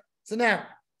egg. Yeah. So now,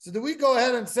 do we go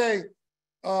ahead and say,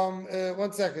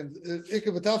 1 second,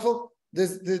 Ikar v'tafel,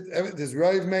 this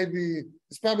rive maybe,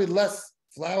 there's probably less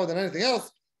flour than anything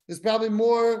else. There's probably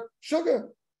more sugar,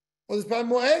 or there's probably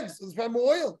more eggs, or there's probably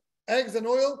more oil. Eggs and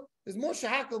oil, there's more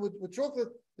shahakal with chocolate,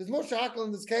 there's more shahakal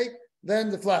in this cake than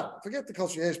the flour. Forget the kol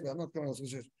sheyesh, I'm not going to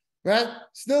sheyesh. Right?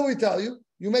 Still, we tell you,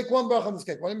 you make 1 bracha on this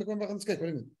cake. Why do you make 1 bracha on this cake? What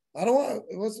do you mean? I don't want.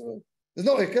 There's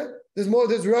no ikar. There's more.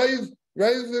 There's rive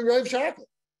shahakal.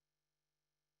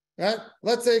 Right?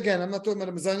 Let's say again, I'm not talking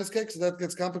about a mezainis cake, so that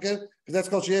gets complicated because that's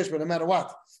kol sheyesh, but no matter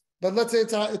what. But let's say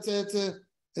it's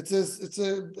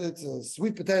a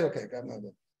sweet potato cake. I'm not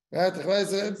right.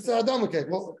 It's a adama cake.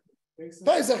 Well,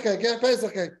 Pesach cake, yeah,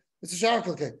 Pesach cake. It's a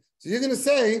shahakal cake. So you're going to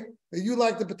say that you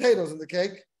like the potatoes in the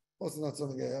cake. Also not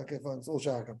something gay. Okay, fine, it's all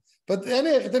shahakal. But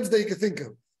any items that you can think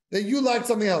of, that you like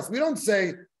something else. We don't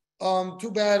say,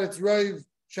 too bad, it's rive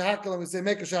shahakal, and we say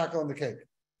make a shahakal on the cake.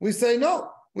 We say no.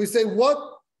 We say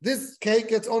what? This cake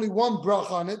gets only 1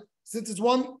 bracha on it, since it's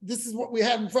one, this is what we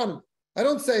have in front of me. I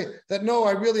don't say that, no,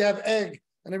 I really have egg,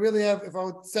 and I really have, if I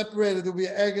would separate it, there'll be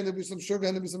egg, and there'll be some sugar,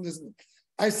 and there'll be some this.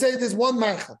 I say there's 1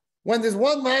 meichel. When there's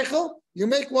 1 meichel, you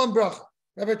make 1 bracha.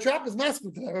 Rabbi Trapp is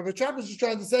masculine today. Rabbi Trapp is just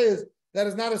trying to say is, that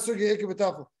is not a sugya ikar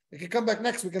v'tafel. We can come back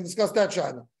next week and discuss that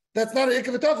shayla. That's not an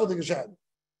ikar v'tafel thing, shayla.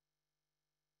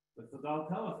 But the Dal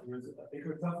tell us there's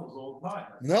ikar v'tafels all the time.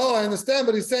 No, I understand,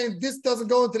 but he's saying this doesn't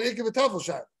go into the ikar v'tafel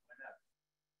shayla.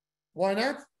 Why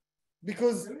not?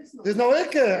 Because there's no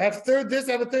ikar. I have a third this,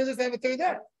 I have a third this, I have a third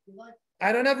that.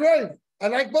 I don't have rive. I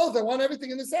like both. I want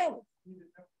everything in the salad.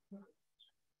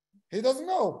 He doesn't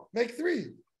know. Make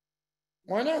 3.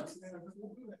 Why not?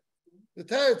 The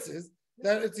teretz is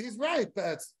that he's right,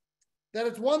 but that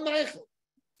it's 1 meichel.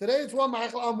 Today it's 1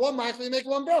 meichel. On 1 meichel, you make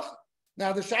 1 bracha.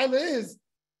 Now the shaila is,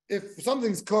 if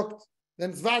something's cooked, then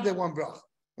it's vade 1 bracha.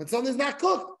 When something's not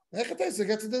cooked, Echatesa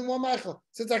gets it in 1 meichel.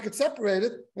 Since I could separate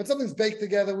it, when something's baked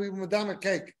together, we madam a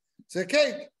cake. So a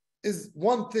cake is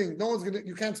 1 thing. No one's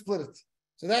you can't split it.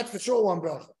 So that's for sure 1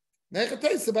 bracha.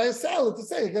 Echatesa by a salad to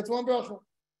say it gets 1 bracha.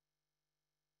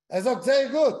 As I say,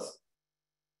 good.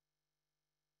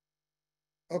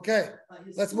 Okay,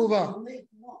 let's move on.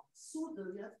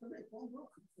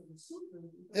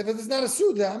 Yeah, but it's not a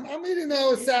suda. I'm eating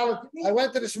now a salad. I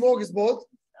went to the smorgasbord.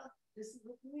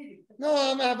 No,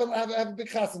 I have a big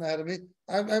chassan ahead of me.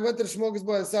 I went to the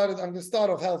smorgasbord. I decided I'm going to start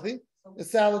off healthy. A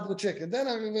salad with chicken. Then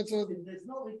I'm going to. There's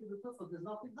nothing.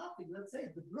 Let's say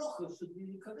the brocha should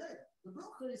be kadeh. The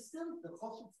brocha is still the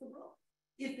choshev the brocha.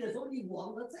 If there's only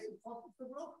 1, let's say the choshev the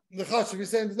brocha. The choshev, you're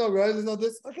saying there's no right, there's no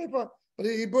this. Okay, fine. But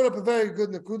he brought up a very good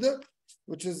nakuda,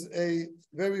 which is a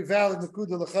very valid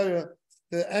nakuda l'chayra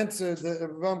to answer the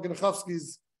Ram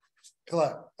Genichovsky's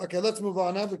collab. Okay, let's move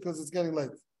on now because it's getting late.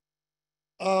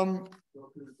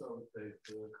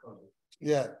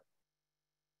 Yeah.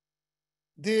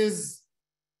 There's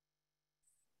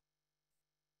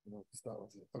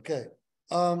okay.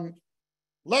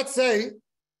 Let's say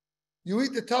you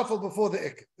eat the tafel before the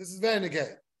ikar. This is very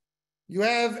negay. You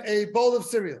have a bowl of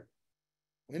cereal.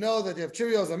 We know that you have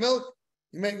Cheerios and milk.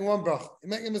 You're making 1 bracha. You're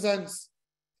making mezainis.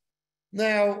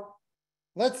 Now,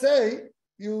 let's say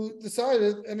you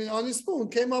decided, on your spoon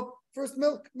came up first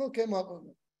milk. Milk came up.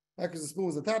 Because the spoon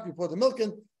was the top, you pour the milk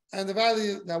in, and the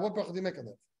value. Now, what bracha do you make on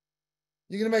that?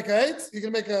 You're going to make a 8, you're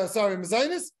going to make a,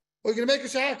 mezainis, or you're going to make a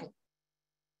shahakal.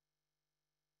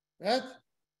 Right?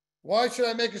 Why should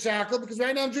I make a shahakal? Because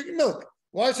right now I'm drinking milk.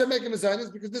 Why should I make a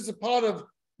mezainis? Because this is a part of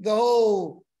the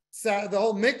whole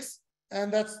mix.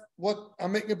 And that's what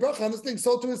I'm making a bracha on this thing.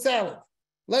 So to a salad.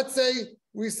 Let's say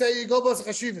we say you go bas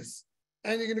chashivas,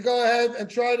 and you're going to go ahead and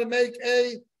try to make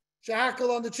a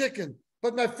shahakal on the chicken.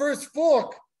 But my first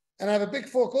fork, and I have a big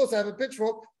fork also, I have a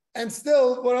pitchfork, and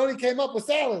still what only came up was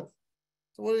salad.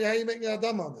 So how are you making a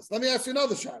adam on this? Let me ask you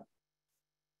another shot.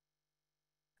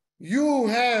 You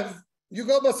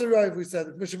go bas HaRav, we said.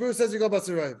 If Mishabur says you go bas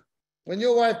HaRav. When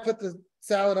your wife put the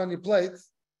salad on your plate,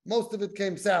 most of it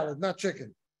came salad, not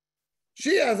chicken.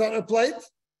 She has on her plate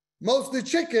mostly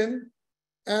chicken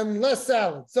and less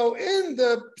salad. So in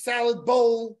the salad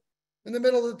bowl, in the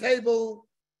middle of the table,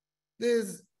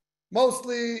 there's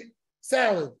mostly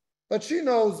salad. But she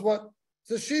knows what.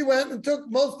 So she went and took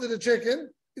most of the chicken.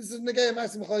 This is negay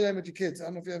ma'asim chol yom with your kids. I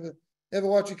don't know if you ever You ever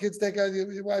watch your kids take out,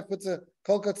 your wife puts a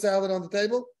cold cut salad on the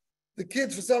table? The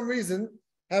kids, for some reason,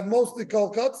 have mostly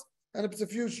cold cuts, and it's a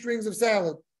few strings of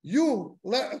salad. You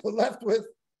were left with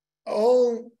a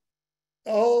whole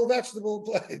vegetable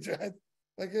plate, right?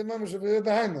 Like your mama should be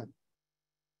behind them.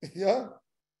 Yeah?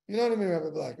 You know what I mean,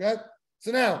 Rabbi Black, right?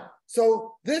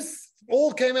 So this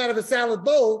all came out of a salad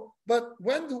bowl, but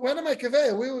when am I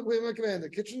kaveh? We am I kaveh in the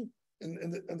kitchen, in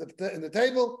the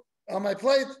table, on my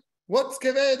plate. What's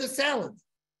kaveh? The salad.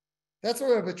 That's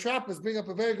where Rabbi Trappers bring up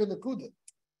a very good nakuda.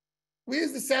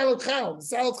 Where's the salad chal? The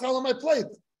salad chal on my plate.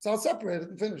 So I'll separate it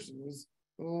and finish it.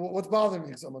 What's bothering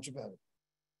me so much about it?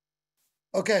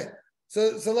 Okay,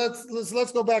 so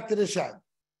let's go back to this shot.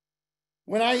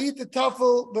 When I eat the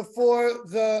tafel before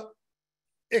the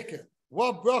ikar,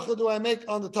 what bracha do I make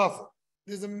on the tafel?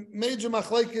 There's a major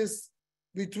machlekes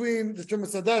between the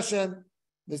Tumas Hadashen,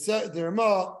 the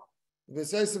Ramah, the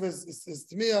Yosef is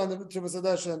to me on the Tumas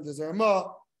Hadashen. There's a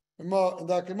Ramah, and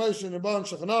Dr. Moshe, and Rabban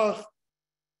Shachanach.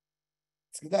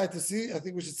 It's good to see. I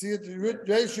think we should see it.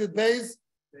 Reshut Beis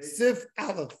Sif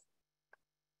Aleph.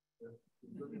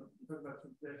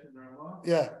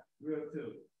 Yeah.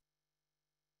 302.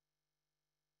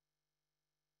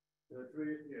 There are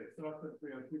three, yeah, starts at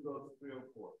 302, goes to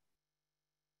 304.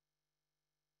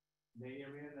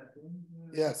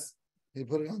 Yes. He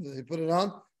put it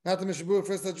on. Not the Mishabur.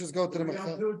 First, let's just go to the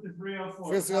Mechel. 302 to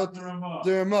 304. First, go to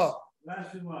the Ramah.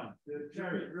 Last one. The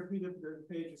cherry. Repeat the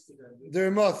pages to them. The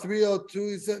Ramah 302.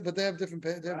 He said, but they have different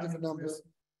numbers.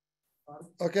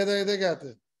 Okay, they got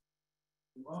it.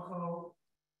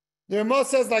 The Ramah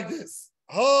says like this: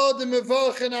 Ha de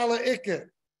mevorchen ala ikke,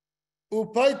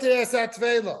 upaiter es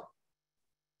atvela.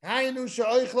 Hainu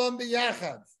she'oichlam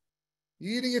biyachad.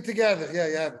 Eating it together. Yeah,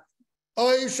 you have it.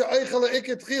 Oy she'oichel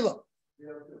ikke tchila.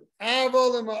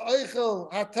 Avol im ha'oichel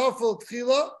ha'tafel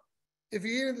tchila. If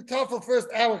you're eating the tafel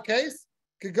first, our case,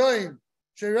 kegoyim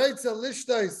she'reitza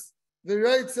lishtais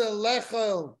v'reitza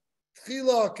lechel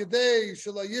tchila kedei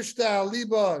shelo yishta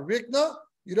liba rikna.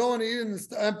 You don't want to eat in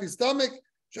the empty stomach.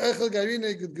 She'oichel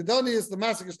garine gedoni is the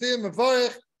masikastim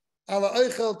mevarich ala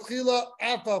oichel tchila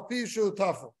afal pishu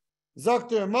tafel.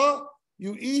 Zakter ma,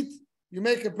 you eat, you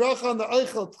make a bracha on the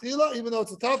oichel tchila, even though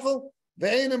it's a tafel.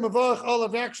 Ve'eina mevarich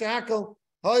olav rak she'akel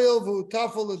hayel v'u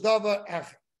tafel l'dava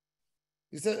echad.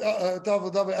 He says,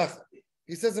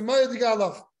 he says,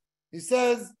 he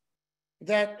says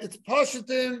that it's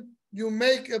pashatim, you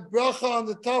make a bracha on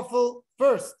the tafel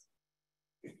first.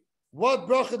 What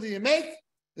bracha do you make?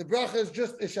 The bracha is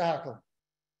just a shahakal.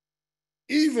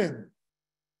 Even,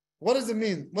 what does it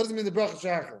mean? What does it mean, the bracha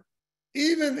shahakal?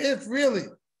 Even if really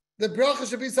the bracha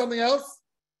should be something else,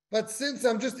 but since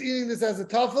I'm just eating this as a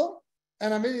tafel,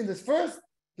 and I'm eating this first,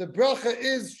 the bracha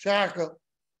is shahakal.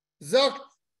 Zakt,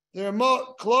 the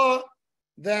Ramah Kla,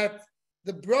 that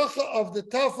the bracha of the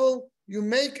tafel, you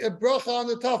make a bracha on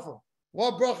the tafel.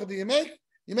 What bracha do you make?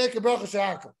 You make a bracha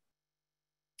shahakal.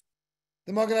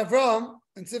 The Magen Avraham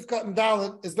and Sivkat and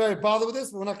Dalit is very bothered with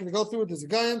this, but we're not going to go through it. There's a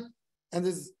Gayan, and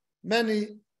there's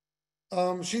many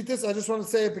shittas. I just want to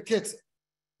say a bekitz,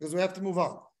 because we have to move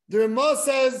on. The Ramah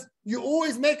says you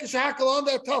always make a shahakal on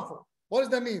that tafel. What does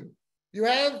that mean? You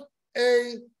have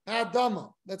a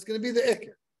hadama, that's going to be the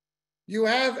ikar. You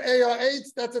have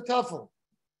AR8, that's a tafel.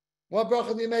 What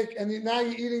bracha do you make? And now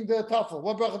you're eating the tafel.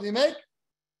 What bracha do you make?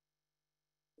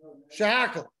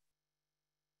 Shahakal.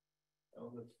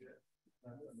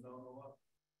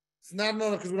 It's not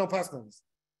no because we don't pass on this.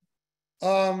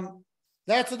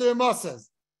 That's what the Ramah says.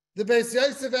 The Beis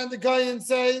Yosef and the Gayan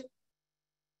say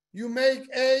you make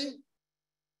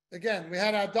again, we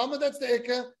had Adama, that's the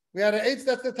ikar. We had an eitz,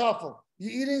 that's the tafel.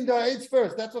 You're eating the eitz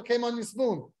first. That's what came on your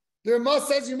spoon. The Ramah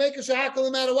says you make a shahakal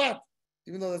no matter what.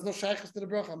 Even though there's no shaykhs to the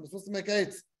bracha, I'm supposed to make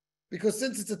eitz. Because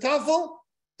since it's a tafel,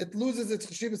 it loses its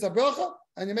cheshivas habracha,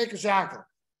 and you make a shahakal.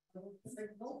 Because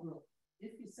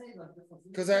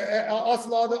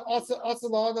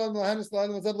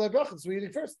we're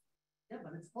eating first. Yeah,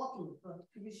 but it's bottled.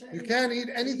 You can't eat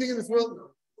anything in this world.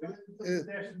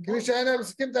 Can we share that?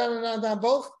 Skim down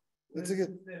both? It's a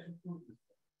good.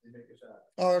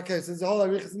 Oh, okay. So there's a whole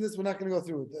arichas in this. We're not going to go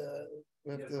through it.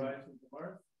 We have to.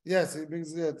 Yes, he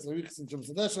brings it's arichas in Tumas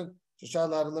Hadashen.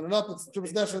 Shashal how to learn it up. It's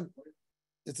Tumas Hadashen.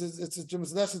 It's a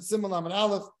Tumas Hadashen symbol. I'm an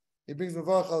aleph. He brings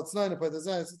mevarach al tznayin.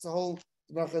 It's a whole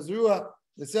Zerua.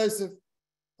 It's Yosef.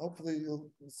 Hopefully you'll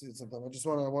see it sometime.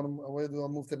 I'll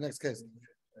move to the next case.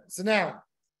 So now,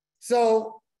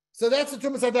 so that's the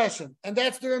Tumas Hadashen, and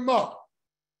that's the Ramah.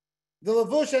 The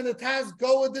Lavush and the Taz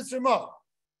go with this Ramah.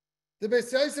 The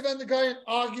Beis Yosef and the Gayan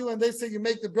argue, and they say you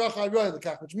make the bracha aroy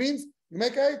l'kach, which means you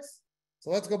make eitz. So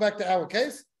let's go back to our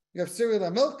case. You have cereal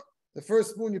and milk. The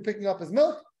first spoon you're picking up is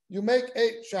milk. you make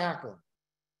a shahakal.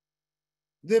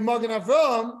 The Magen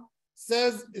Avraham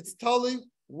says it's totally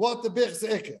what the bich's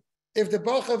ikka. If the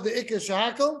bracha of the ikka is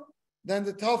shahakal, then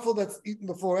the tafel that's eaten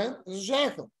beforehand is a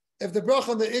shahakal. If the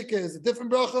bracha of the ikka is a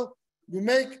different bracha, you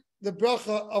make the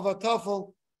bracha of a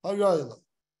tafel haroyla.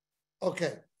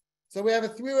 Okay, so we have a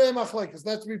three-way machlekes.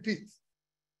 Let's repeat.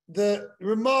 The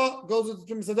Ramah goes with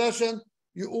the Trim.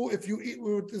 If you eat,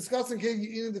 we were discussing here,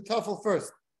 you're eating the tafel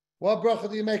first. What bracha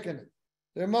do you make in it?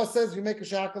 The Ramah says you make a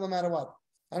shahakal no matter what.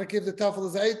 I don't care if the tafel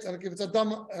is 8, I don't care if it's a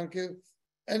dama, I don't care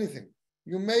anything.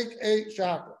 You make a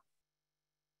shahakal.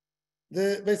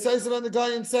 The Beis Yosef and the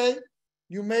Goyim say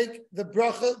you make the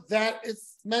bracha that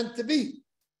it's meant to be,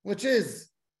 which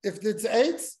is if it's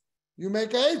 8, you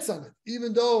make a 8 on it,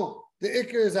 even though the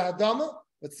ikar is a dama,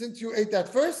 but since you ate that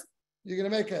first, you're going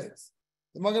to make 8.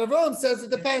 The Magen Avraham says it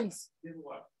depends.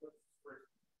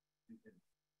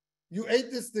 You ate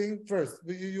this thing first.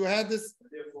 You had this.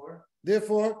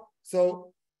 Therefore,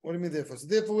 so what do you mean therefore? So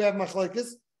therefore we have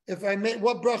machlekes. If I make,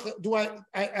 what bracha do I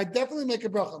definitely make a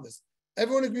bracha on this.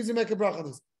 Everyone agrees to make a bracha on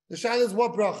this. The shaila is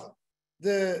what bracha?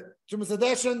 The Tumas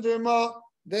Hadesh and the Ramah,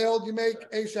 they hold you make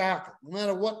a shahakal. No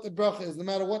matter what the bracha is, no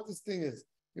matter what this thing is,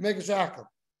 you make a shahakal.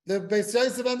 The Beis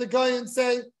Yosef and the Goyim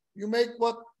say you make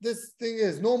what this thing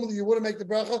is. Normally you wouldn't make the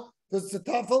bracha because it's a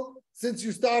tafel. Since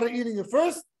you started eating it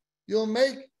first, you'll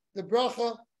make the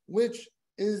bracha which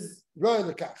is roy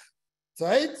lekach. So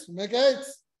 8, make 8.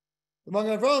 The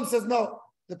Magen Avraham says no,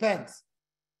 depends.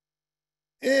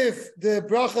 If the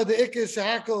bracha, the ikka is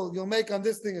shahakal, you'll make on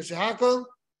this thing a shahakal.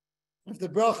 If the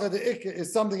bracha, the ikka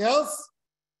is something else,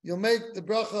 you'll make the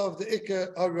bracha of the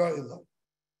ikka a ro'ilah.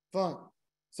 Fine.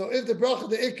 So if the bracha,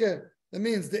 the ikka, that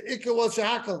means the ikka was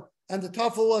shahakal and the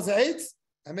tafel was 8,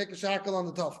 I make a shahakal on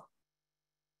the tafel.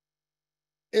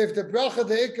 If the bracha,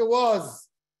 the ikka was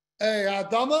a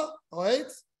adama, or 8,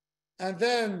 and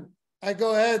then I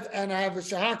go ahead and I have a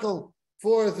shahakal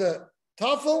for the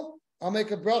tafel, I'll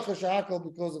make a bracha shahakal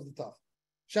because of the tafel.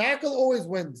 Shahakal always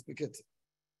wins, Bekitzer.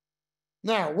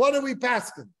 Now, what are we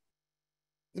paskin?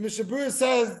 The Mishnah Berurah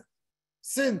says,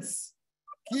 since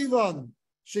kivan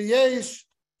sheyesh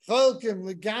chalkim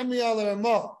legami al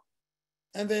ramah,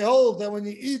 and they hold that when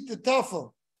you eat the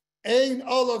tafel, ein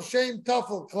olav shem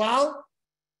tafel klal,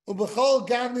 ubechol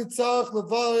gam nitzach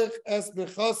levarich es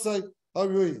bechasei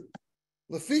harui.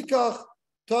 Lefikach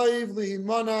toiv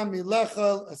lihimana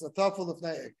milechel es a tafel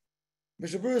lefnei.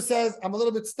 Mishnah Berurah says, I'm a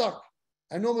little bit stuck.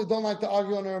 I normally don't like to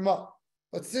argue on a ramah,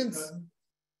 but since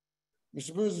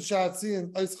Mishnah Berurah is Shatzi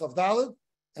and Ois Chav Daled,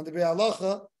 and the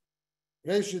Be'alacha,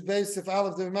 Reishut Beis Sif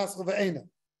Aleph the Maskal Ve'ena.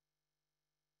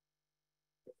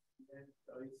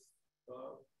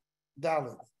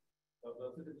 Daled.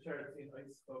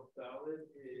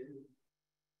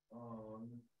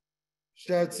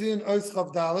 Shatzi and Ois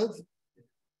Chav Daled.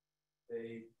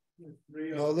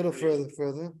 No, a little further.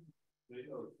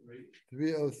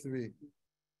 303.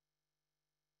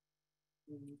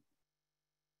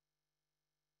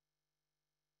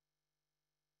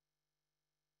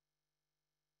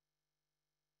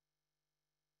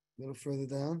 A little further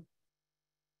down.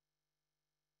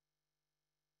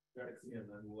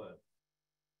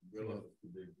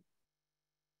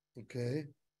 Okay.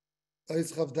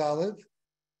 Ois Chav Daled.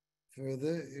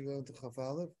 Further, you go into Chav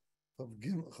Aleph.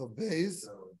 Chav Beis.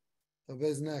 Chav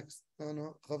Beis next.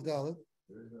 No. Chav Daled.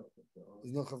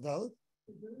 There's no Chav Daled?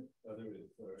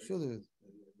 Sure there is.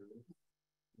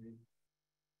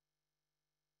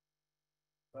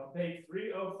 On page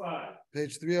 305.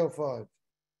 Page 305.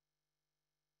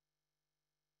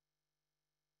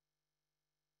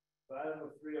 Bottom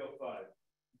of 305.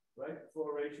 Right before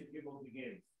Rachel Gimel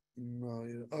begins. No,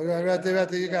 you don't. Oh, right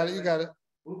there. You got it.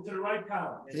 Move to the right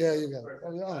column. Yeah, you got it.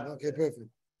 Oh, okay, perfect.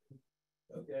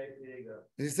 Okay, there you go.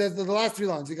 He says the last 3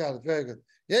 lines. You got it. Very good.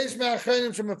 Yesh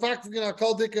me'achayim shemefaktin al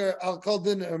kol dikar al kol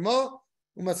din erma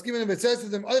umaskimin b'tzes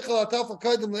them oichel atafel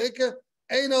kodim leika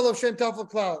ein olav shem tafel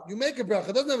klal. You make a bracha.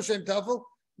 It doesn't have a shem tafel.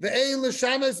 Ve'ein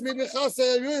l'shames mid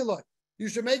b'chasei aruiloi. You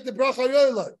should make the bracha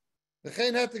aruiloi.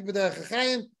 V'chein hetik b'derech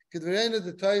hachayim kedverena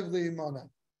the toiv li'imana.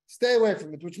 Stay away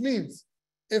from it. Which means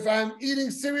if I'm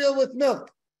eating cereal with milk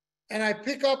and I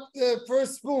pick up the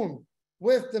first spoon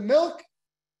with the milk,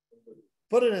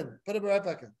 put it right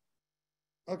back in.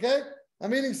 Okay?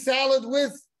 I'm eating salad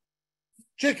with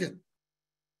chicken.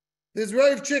 There's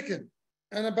rave chicken.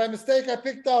 And by mistake I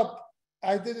picked up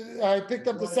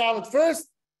the salad first.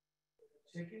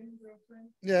 Chicken?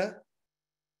 Yeah.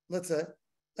 Let's say.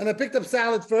 And I picked up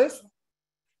salad first.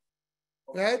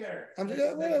 Right?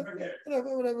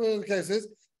 Whatever the case is.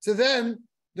 So then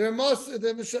the Mishnah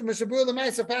Berurah the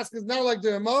Ma'aser Pasuk is not like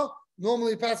the Ramah.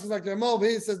 normally passes like the Ramo, but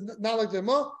he says not like the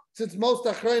Ramo, since most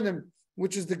Achronim,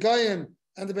 which is the Goyim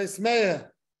and the Beis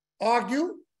Meir,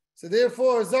 argue. So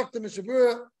therefore, Zakta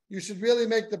Mishabura, you should really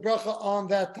make the bracha on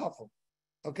that tafel.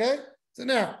 Okay? So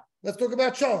now, let's talk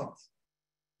about cholent.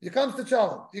 It comes to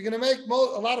cholent. You're going to make, a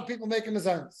lot of people make a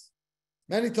mezainis.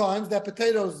 Many times, that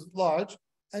potato is large,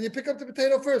 and you pick up the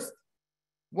potato first.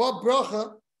 What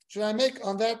bracha should I make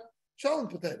on that cholent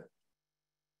potato?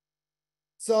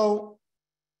 So,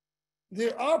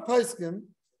 there are paiskim.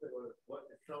 What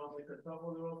if someone makes a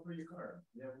tafel, they're all 3 Yikar?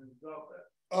 You haven't resolved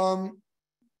that.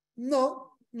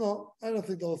 No, I don't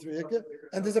think the all 3 Yikar.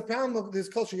 And there's a problem of this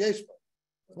kol sheyesh by.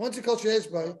 Once you kol sheyesh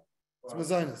by, it's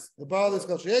mezainis. The bar is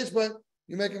kol sheyesh by,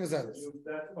 you make a mezainis.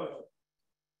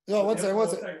 No, one second.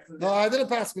 No, I didn't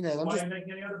pass me that. I'm just. Why make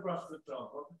any other brush with John?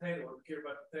 What potato? What care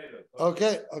about potato?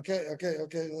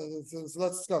 Okay. So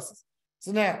let's discuss this.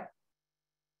 So now,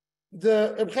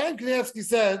 the Reb Chaim Kanievsky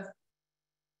said,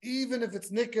 even if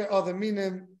it's nicker or the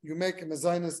minim, you make a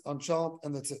mezainis on shalom,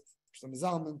 and that's it. So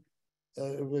Mizalman,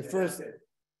 Rabbi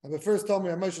first told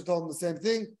me, Moshe told him the same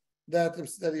thing that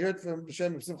he heard from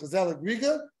Hashem of Simcha Zelig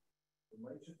Riga.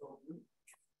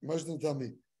 Moshe didn't tell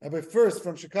me. Rabbi first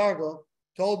from Chicago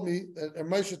told me that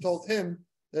Moshe told him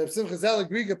that if Simcha Zelig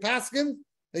Riga paskin,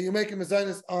 that you make a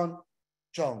mezainis on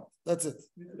shalom. That's it.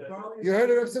 You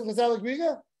heard of Simcha Zelig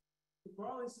Riga?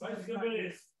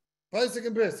 Paisik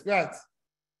and brisk, right?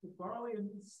 The barley and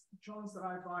challenge that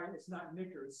I buy, it's not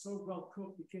nicker. It's so well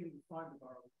cooked, you can't even find the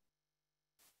barley.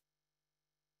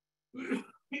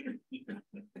 You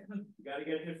gotta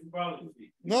get different barley.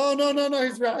 No,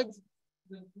 he's right.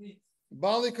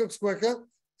 Barley cooks quicker,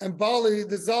 and barley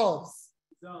dissolves.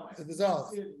 It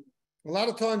dissolves. A lot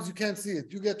of times you can't see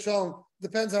it. You get chalent.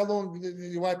 Depends how long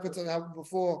your wife puts on.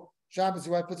 Before Shabbos,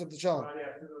 your wife puts up the chalent.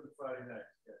 Friday night.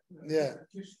 Yeah.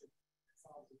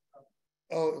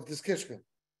 Oh, this kishka.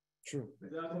 True.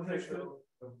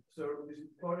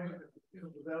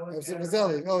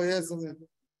 Oh, yes.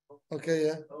 Okay,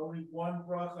 yeah. Only one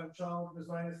broth on child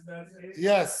design is that it?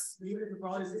 Yes. Even if the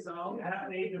barley is dissolved,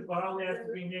 The barley has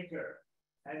to be nicker.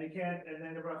 And you can't, and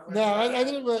then the broth. No, I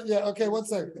didn't. Yeah, okay, one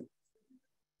second.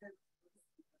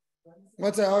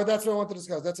 Oh, that's what I want to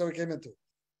discuss. That's how we came into it.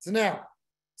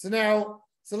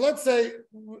 So let's say,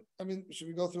 should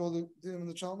we go through all the in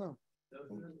the child now?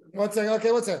 One second.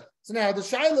 Okay, one second. So now the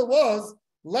shaila was,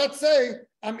 let's say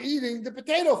I'm eating the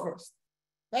potato first.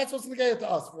 That's what's negated to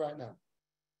us right now.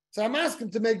 So I'm asking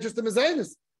to make just the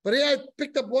mezainis. But here I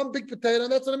picked up one big potato,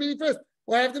 and that's what I'm eating first.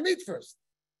 Well, I have the meat first.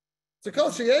 So kol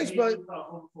sheyesh by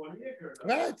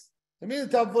right. I mean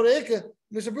the tafel for the ikar.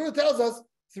 Mishabura tells us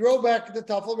throw back the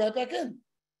tafel right back in.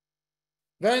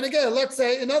 Then again, let's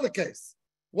say another case.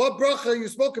 What bracha you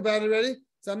spoke about already?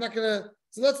 So I'm not gonna.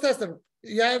 So let's test them.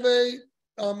 You have a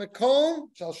cone.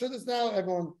 Shall show this now.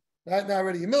 Everyone right now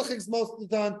already. Milchiks most of the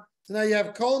time. So now you have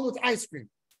a cone with ice cream.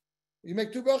 You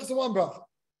make 2 brachas and 1 bracha.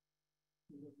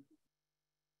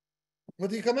 What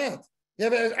do you come out? You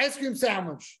have an ice cream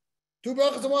sandwich. 2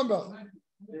 brachas and 1 bracha.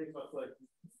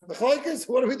 Machlokes?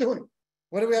 What are we doing?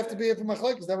 What do we have to be here for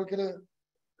machlokes? That we could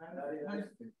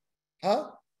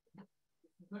Huh?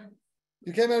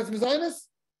 You came out as mezainis?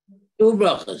 2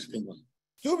 brachas.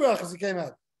 2 brachas you came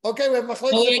out. Okay, we have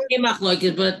machlokes. Oh, yeah,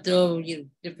 machlokes, but you're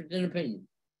different in opinion.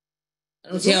 I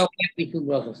don't see how it can't be 2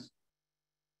 brachas.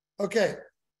 Okay.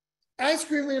 Ice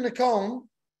cream in a cone.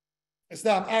 It's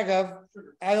not agav.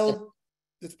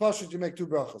 It's pashut. You make 2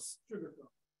 brachas.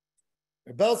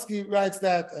 Rebelsky writes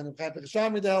that, and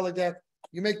Shami the hell like that.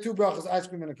 You make 2 brachas, ice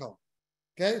cream in a cone.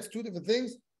 Okay, it's 2 different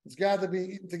things. It's got to be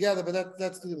eaten together, but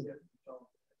that's 2 different.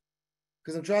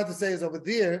 Because I'm trying to say is over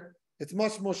there, it's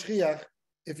much more shchiach.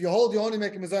 If you hold, you only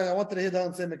make a mezainis. I wanted to hear down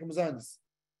and say make a mezainis.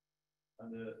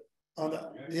 On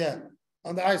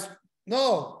the ice cream.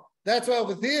 No, that's why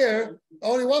over there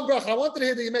only 1 bracha. I wanted to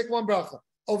hear that you make 1 bracha.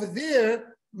 Over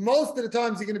there, most of the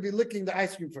times you're going to be licking the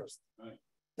ice cream first. Right.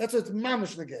 That's what it's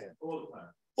mamish negayah. All the time.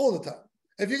 All the time.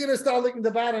 If you're going to start licking the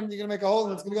bottom, you're going to make a hole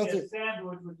and it's going to go through.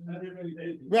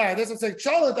 Right, that's what I'm saying.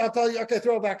 Charlotte, I'll tell you, okay,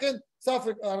 throw it back in.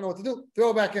 Suffolk, I don't know what to do.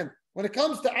 Throw it back in. When it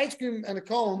comes to ice cream and a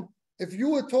cone, if you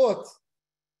were taught,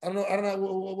 I don't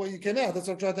know what you came out. That's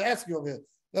what I'm trying to ask you over here.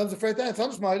 I was afraid to answer.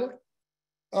 I'm smiling.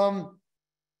 No.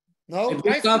 I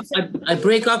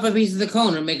break off a piece of the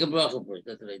cone and make a bracha for it.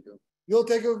 That's what I do. You'll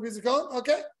take a piece of cone?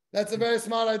 Okay. That's a very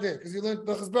smart idea because you learned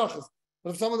brachas.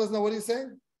 But if someone doesn't know, what are you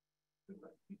saying?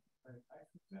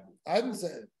 I didn't say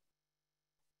it.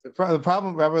 The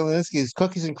problem, Rabbi Londinsky, is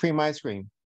cookies and cream ice cream.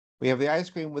 We have the ice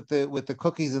cream with the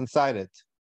cookies inside it.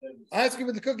 Ice cream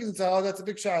with the cookies inside. Oh, that's a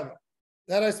big shayla.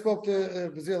 That I spoke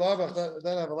to Bazil Avach.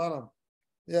 That I have a lot on.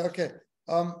 Yeah, okay.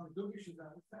 You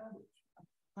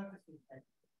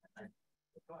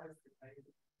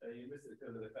missed it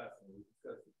because of the festival. We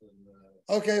discussed it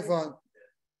in, Okay, fine.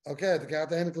 Okay, the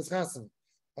Gata Hennikus Chasim.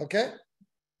 Okay?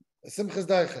 Simcha's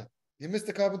Daicha. You missed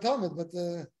the carbon Talmud, but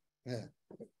yeah.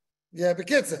 Yeah, but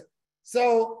Kitzer.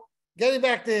 So, getting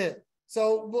back to here.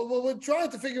 So, what we're trying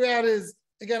to figure out is,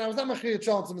 again, I was not machir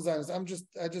Chalent and Mazanis.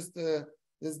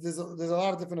 There's a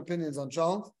lot of different opinions on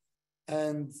Chalent.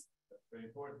 And. that's very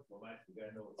important. Well, actually, you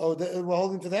gotta know. We're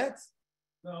holding to that?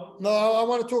 No. No, I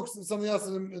want to talk something else,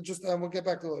 and just we'll get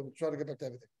back to it. We'll try to get back to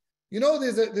everything. You know,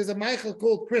 there's a Michael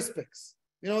called Crispix.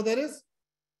 You know what that is?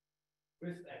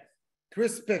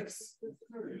 Crispix.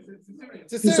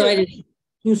 It's a cereal.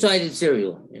 Two-sided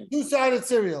cereal. Yeah. Two-sided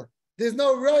cereal. There's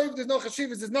no Rav, there's no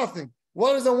Chashivas, there's nothing.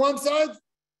 What is on one side?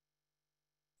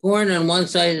 Corn on one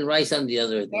side and rice on the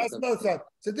other. That's no side.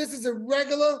 So this is a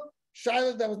regular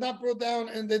shiloh that was not brought down,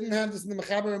 and they didn't have this in the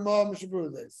Mechaber and Moab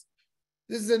Mishabur days.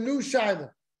 This is a new shiloh.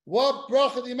 What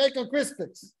bracha do you make on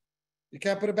Crispix? You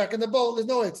can't put it back in the bowl. There's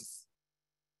no eitzes.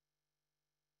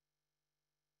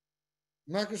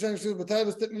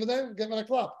 Get me a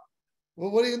clap.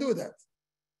 Well, what are you gonna do with that?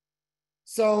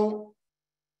 So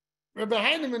Rabbi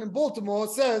Heinemann in Baltimore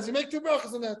says you make two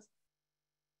brachas on that.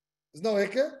 There's no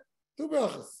hikah, two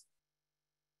brachas.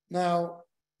 Now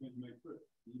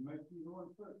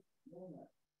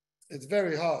it's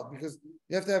very hard because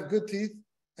you have to have good teeth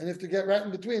and you have to get right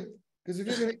in between. Because if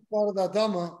you're going to eat part of the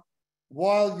Adama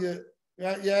while you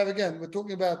have, again, we're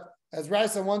talking about as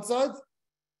rice on one side,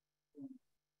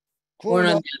 corn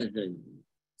on the other.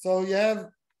 So you have,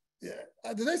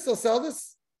 do they still sell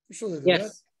this? I'm sure they do. Yes,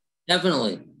 right?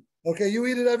 Definitely. Okay, you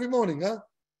eat it every morning, huh?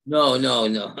 No.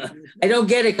 I don't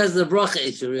get it because of the bracha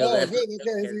issue. Real. Oh, good. Okay,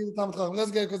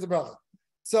 let's get it because of the bracha.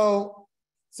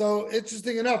 So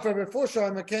interesting enough, Rabbi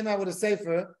Forsheimer came out with a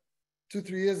sefer 2-3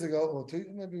 years ago, or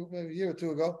maybe a year or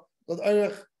two ago, called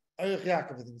Arich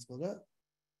Yaakov, I think it's called, right?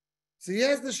 So he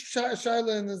has the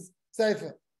shaila in his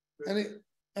sefer, and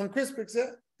on Crispix,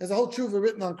 there's a whole tshuva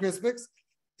written on Crispix.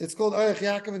 It's called Arich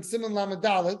Yaakov and Simon Lamed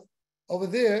Dalet. Over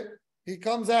there, he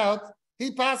comes out,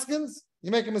 he paskins,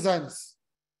 you make him a Zionist.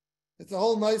 It's a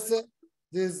whole nice.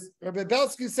 There's Rabbi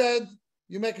Belsky said,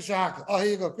 you make a shahaka. Oh,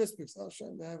 here you go, Crispix. Oh,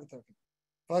 shame they have it.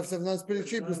 579 is pretty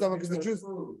cheap. It's not because the truth.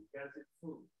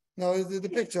 No, the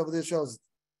picture over there shows it.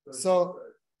 So,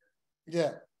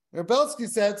 yeah. Rebelsky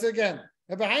said, so again,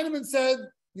 Rabbi Heinemann said,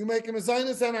 you make a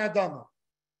Zionist and a Adama.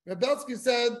 Rebelsky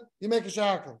said, you make a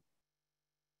shahaka.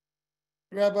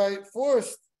 Rabbi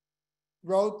Forst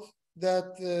wrote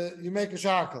that you make a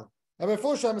shahaka. Rabbi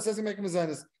Forsheimer says you make a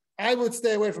Zionist. I would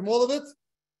stay away from all of it,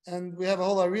 and we have a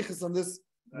whole arichas on this.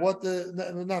 Not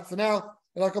for now,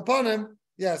 but like upon him.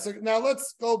 Yeah. So now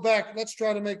let's go back. Let's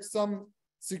try to make some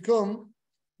sikum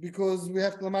because we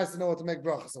have to know what to make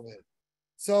brachas over here.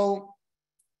 So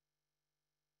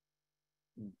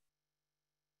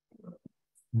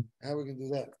how we can do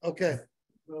that? Okay.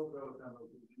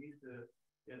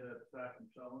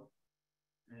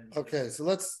 Okay. So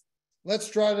let's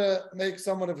try to make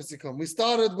somewhat of a sikum. We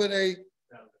started with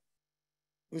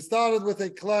a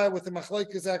klai with the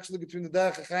machlokes actually between the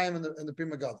Derech HaChaim and the Pri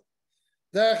Megadim.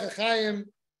 Derech HaChaim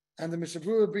and the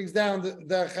Mishabura brings down the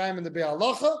Derech HaChaim and the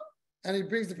Be'alacha, and he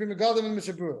brings the Pri Megadim and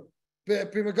Mishabura.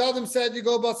 Pri Megadim said you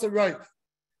go basa right.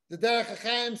 The Derech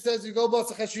HaChaim says you go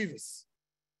basa chashivas.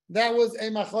 That was a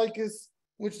machlokes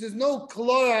which there's no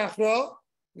klor achra.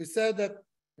 We said that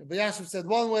Rabbi Yashiv said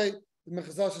one way, the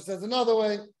Mechazasha says another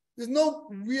way. There's no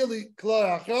really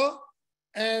klor achra,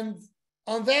 and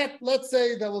on that, let's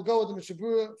say that we'll go with the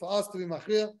Mishabura for us to be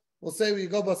machrir. We'll say we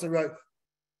go basa roiv.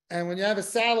 And when you have a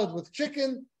salad with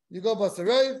chicken, you go basa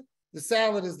roiv. The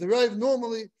salad is the roiv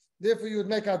normally, therefore you would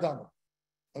make adama.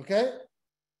 Okay?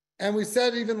 And we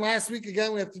said even last week,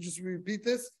 again, we have to just repeat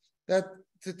this, that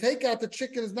to take out the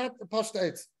chicken is not a pashta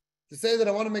eitz. To say that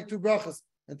I want to make two brachas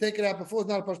and take it out before is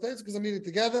not a pashta eitz because I'm eating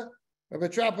together. Rabbi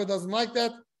Trapper doesn't like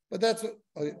that, but that's what.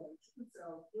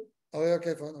 Oh, yeah,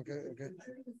 okay, fine,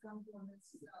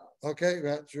 okay,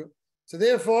 right, true. So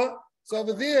therefore,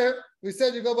 over there, we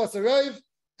said you go basa roiv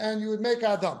and you would make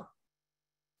adam.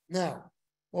 Now,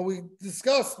 what we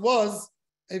discussed was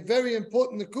a very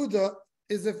important nekuda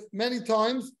is if many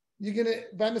times you're going to,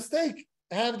 by mistake,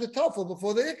 have the tafel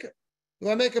before the ikar. Do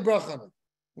I make a bracha on it?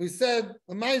 We said,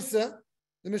 the Maisa,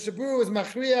 the Mishaburu is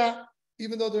machriya,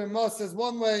 even though the Ramah says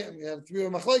one way, and we have 3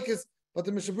 machlokes, but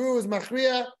the Mishaburu is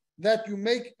machriya, that you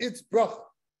make its bracha,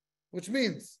 which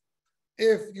means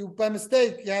if you by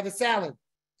mistake you have a salad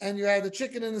and you had the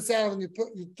chicken in the salad and you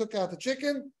took out the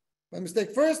chicken by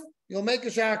mistake first, you'll make a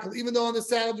shakel, even though on the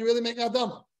salad you really make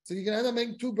adama. So you can end up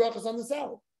making 2 brachas on the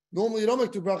salad. Normally you don't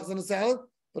make 2 brachas on a salad,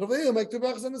 but over here you make 2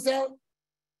 brachas on the salad.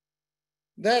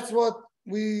 That's what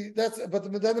but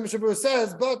then the Mishabur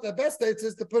says, but the best states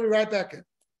is to put it right back in.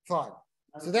 Fine.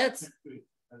 So that's, you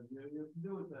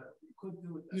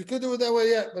could do it that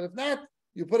way, yeah, but if not,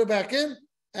 you put it back in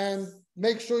and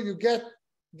make sure you get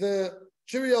the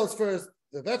Cheerios first,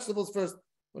 the vegetables first,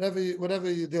 whatever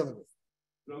you're dealing with.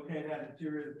 Okay, that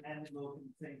Cheerios and milk in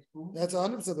the same spoon. That's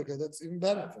 100% okay. That's even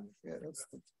better for me. Yeah,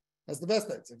 that's the best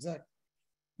dates, exactly.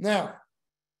 Now,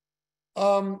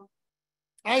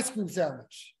 ice cream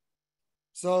sandwich.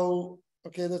 So,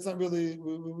 okay, that's not really,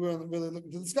 we weren't really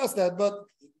looking to discuss that, but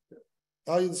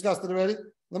you discussed it already.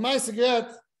 L'may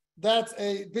Sigret, that's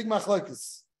a big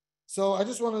machlokes. So I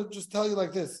just want to tell you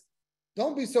like this.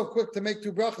 Don't be so quick to make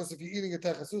 2 brachas if you're eating a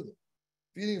techasuda,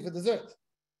 if you're eating it for dessert.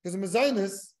 Because in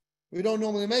mezainis, we don't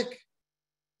normally make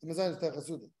the mezainis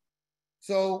techasuda.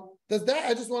 So does that,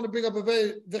 I just want to bring up a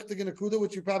very wichtige nekuda,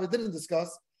 which you probably didn't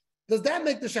discuss. Does that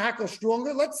make the shahakal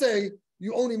stronger? Let's say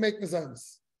you only make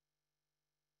mezainis.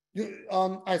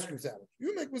 Ice cream sandwich.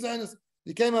 You make mezainis.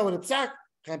 You came out with a psak.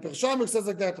 Chaim Pershamik says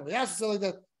like that. Rav says like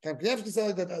that. Chaim Knievsky says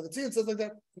like that. The Tzin says like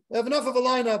that. We have enough of a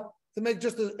lineup to make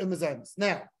just a mezainis.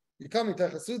 Now, you're coming to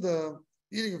chasuda,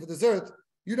 eating it for dessert.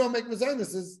 You don't make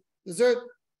mezainis as dessert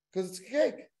because it's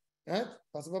cake, right?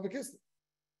 Possible bakista.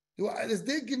 Does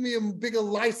they give me a bigger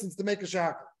license to make a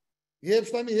shaka? Here's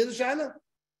the shayla.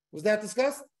 Was that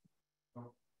discussed?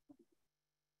 No.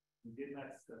 We did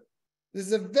not discuss. This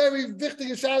is a very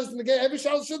wichtige shayla in the game. Every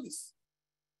shayla should this.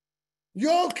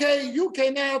 You're okay. You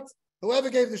came out. Whoever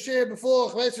gave the share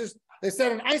before, they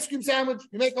said an ice cream sandwich.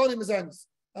 You make only mezainis,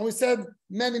 and we said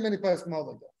many places come out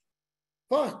like that.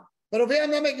 Fine, but over here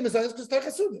I'm not making mezainis because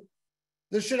techasuda.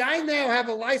 Should I now have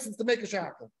a license to make a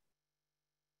shaka?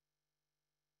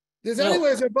 There's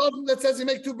anyways a button that says you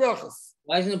make 2 brachas.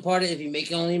 Why isn't it part of, if you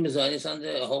make only mezainis on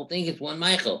the whole thing, it's 1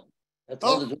 Michael. That's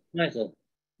all it's 1 Michael.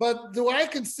 But do I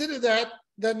consider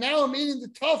that now I'm eating the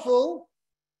tofu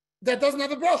that doesn't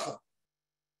have a bracha?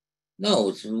 No,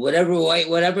 it's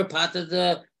whatever part of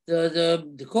the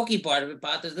cookie part of it,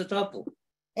 part is the tofu.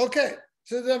 Okay,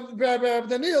 so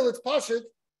the meal, it's pashut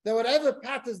that whatever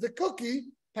part is the cookie,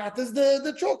 part is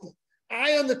the chocolate.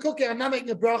 On the cookie, I'm not making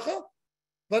a bracha,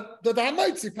 but the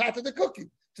hamaitzi part of the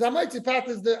cookie. So the hamaitzi part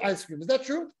is the ice cream. Is that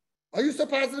true? Are you so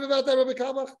positive about that, Rabbi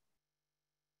Kalbach?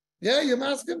 Yeah, you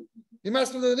ask him. You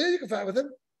ask him, you can fight with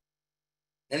him.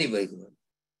 Anybody can.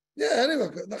 Yeah, anyway,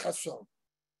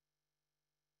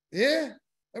 yeah,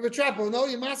 Rabbi Trapo, no,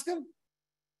 you ask him.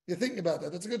 You're thinking about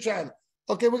that. That's a good shayla.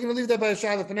 Okay, we're going to leave that by a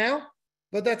shayla for now,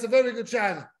 but that's a very good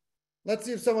shayla. Let's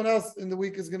see if someone else in the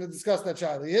week is going to discuss that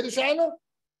shayla. You hear the shayla?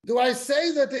 Do I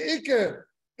say that the Iker,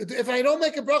 if I don't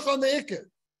make a bracha on the Iker?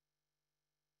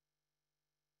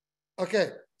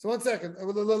 Okay, so 1 second.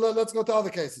 Let's go to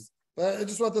other cases. But I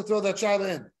just want to throw that shayla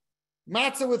in.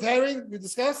 Matzah with herring, we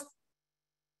discussed?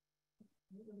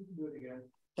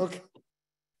 Okay.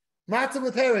 Matzah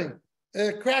with herring,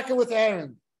 cracker with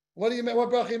herring. What do you make? What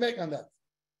bracha do you make on that?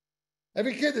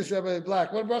 Every kiddush, Rabbi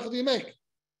Black. What bracha do you make?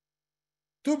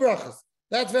 2 brachas.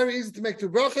 That's very easy to make 2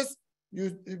 brachas.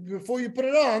 Before you put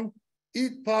it on,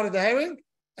 eat part of the herring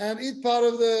and eat part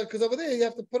of because over there you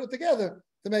have to put it together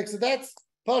to make. So that's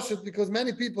pashut because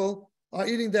many people are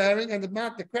eating the herring and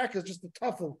the cracker is just the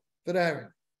tuffle for the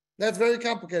herring. That's very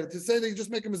complicated. To say that you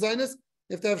just make a mezainis,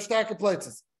 you have to have starker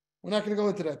plates. We're not going to go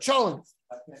into that. Challenge.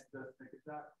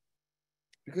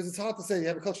 Because it's hard to say you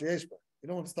have a kosher yeshba. You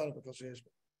don't want to start up a kosher yeshba.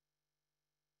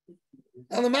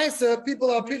 And the Maisa,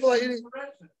 people are eating.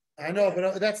 I know,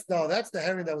 but that's the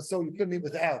herring that was so you couldn't eat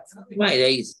without.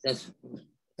 Right,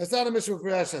 That's not a mission for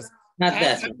Ashes. Not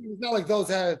that. It's not like those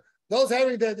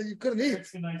herring that you couldn't eat.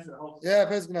 Yeah,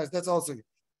 basically nice. That's also.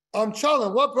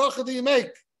 Challah, what bracha do you make?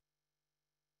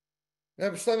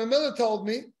 Rabbi Shlomo Miller told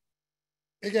me.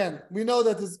 Again, we know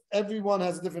that everyone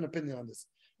has a different opinion on this.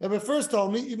 Rabbi first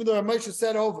told me, even though Moshe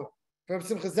said over from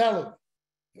Simcha Zalem,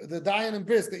 the Dayan and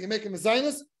Bris, that you make a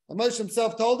mezainis, Moshe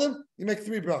himself told him, you make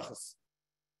 3 brachas.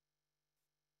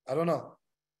 I don't know.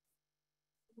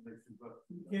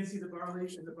 You can't see the barley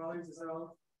and the barley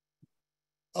dissolved.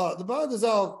 Oh, the barley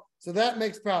dissolved, so that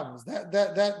makes problems. That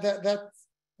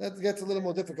gets a little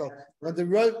more difficult. But the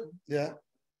road, yeah.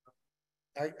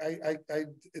 I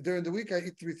during the week I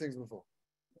eat 3 things before.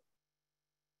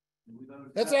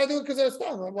 That's what I do because I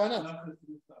stop. Why not?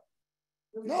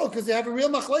 No, because they have a real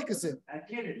machlekes in.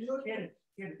 Kiddush,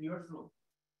 your shul.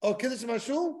 Oh, kiddush in my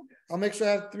shul? I'll make sure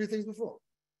I have 3 things before.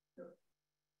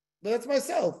 But that's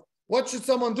myself. What should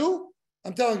someone do?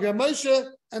 I'm telling you,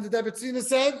 Moshe and the Debetzina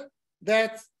said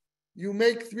that you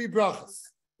make 3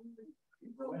 brachas.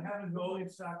 What happens only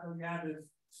if Shaka gathers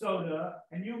soda,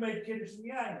 and you make kiddush and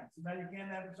yayin. So now you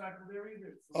can't have a chocolate there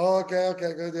either. Okay,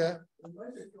 good, yeah.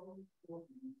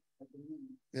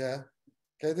 Yeah.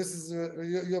 Okay, this is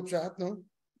your chat, no?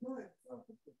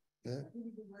 Yeah. I think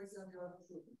you can write down the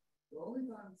article. The only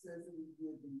time it says that we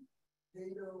give the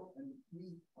potato and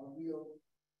meat are real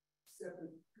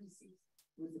separate pieces.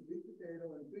 With a big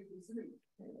potato and a big piece of meat.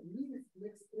 And meat is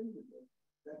mixed in with it.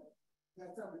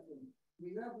 That's how it's done.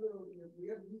 We have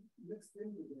meat mixed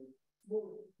in with it.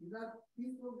 Well, you're not,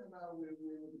 he's talking about where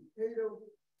the potato,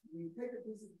 you take a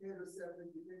piece of potato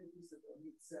separate, you take a piece of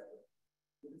meat separate.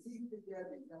 But it's eaten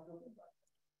together, he's not talking about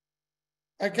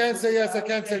it. I can't say yes, I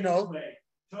can't say no.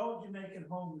 Cholent you make at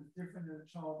home is different than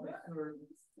cholent or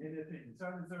anything.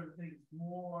 Certain things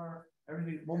more,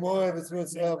 everything. More if it's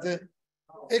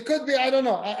it could be, I don't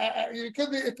know. It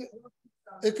could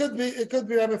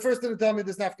be. Rabbi first didn't tell me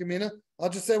this nafkamina. I'll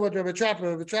just say what Rabbi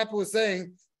Trapper was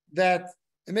saying, that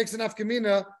it makes an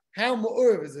nafkamina. How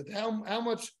mu'urv is it? How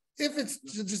much? If it's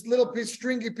just little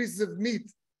stringy pieces of meat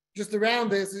just around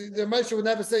this, the Moshe would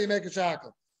never say you make a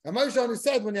shackle. And Moshe only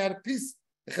said when you had a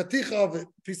chaticha of a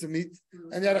piece of meat,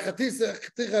 and you had a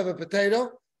chaticha of a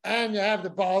potato, and you have the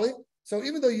barley. So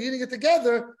even though you're eating it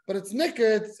together, but it's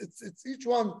nicker, it's each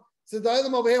one. So the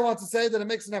item over here wants to say that it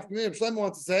makes enough community. Shlomo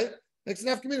wants to say makes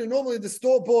enough community. Normally the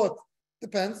store bought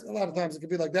depends. A lot of times it could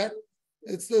be like that.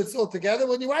 It's all together.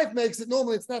 When your wife makes it,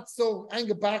 normally it's not so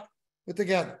anger back, but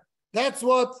together. That's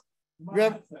what.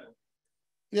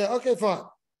 Yeah. Okay. Fine.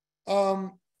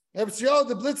 Rabbi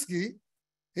Londinsky,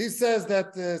 he says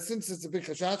that since it's a big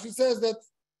chashash, he says that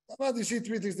you should eat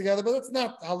three things together, but that's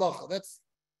not halacha. That's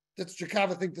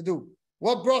Chikava thing to do.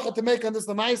 What bracha to make on this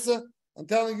lemaisa? I'm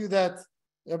telling you that.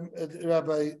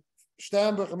 Rabbi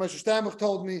Steinberg, Moshe Steinberg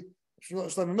told me,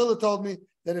 Shlomo Miller told me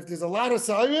that if there's a lot of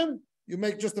sa'irim, you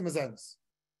make just the mezans.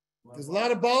 If there's a lot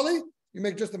of barley, you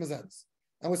make just the mezans.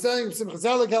 And we're saying Simcha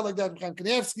Zelig had like that, Chaim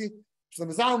Kanievsky,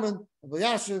 Shlomo Zalman, Rabbi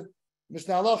Yashiv,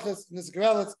 Mishnah Halachas, Nisa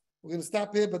Gerelis. We're going to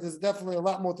stop here, but there's definitely a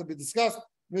lot more to be discussed.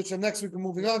 Which next week we're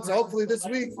moving on. So hopefully this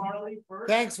week,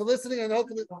 thanks for listening, and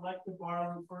hopefully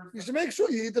you should make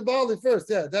sure you eat the barley first.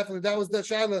 Yeah, definitely. That was the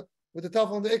shaila with the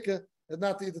tafel and the ikka.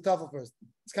 Not to eat the tafel first.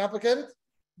 It's complicated?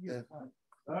 Yeah.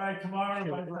 All right, tomorrow.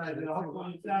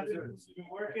 Hopefully it's not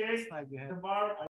working. Tomorrow.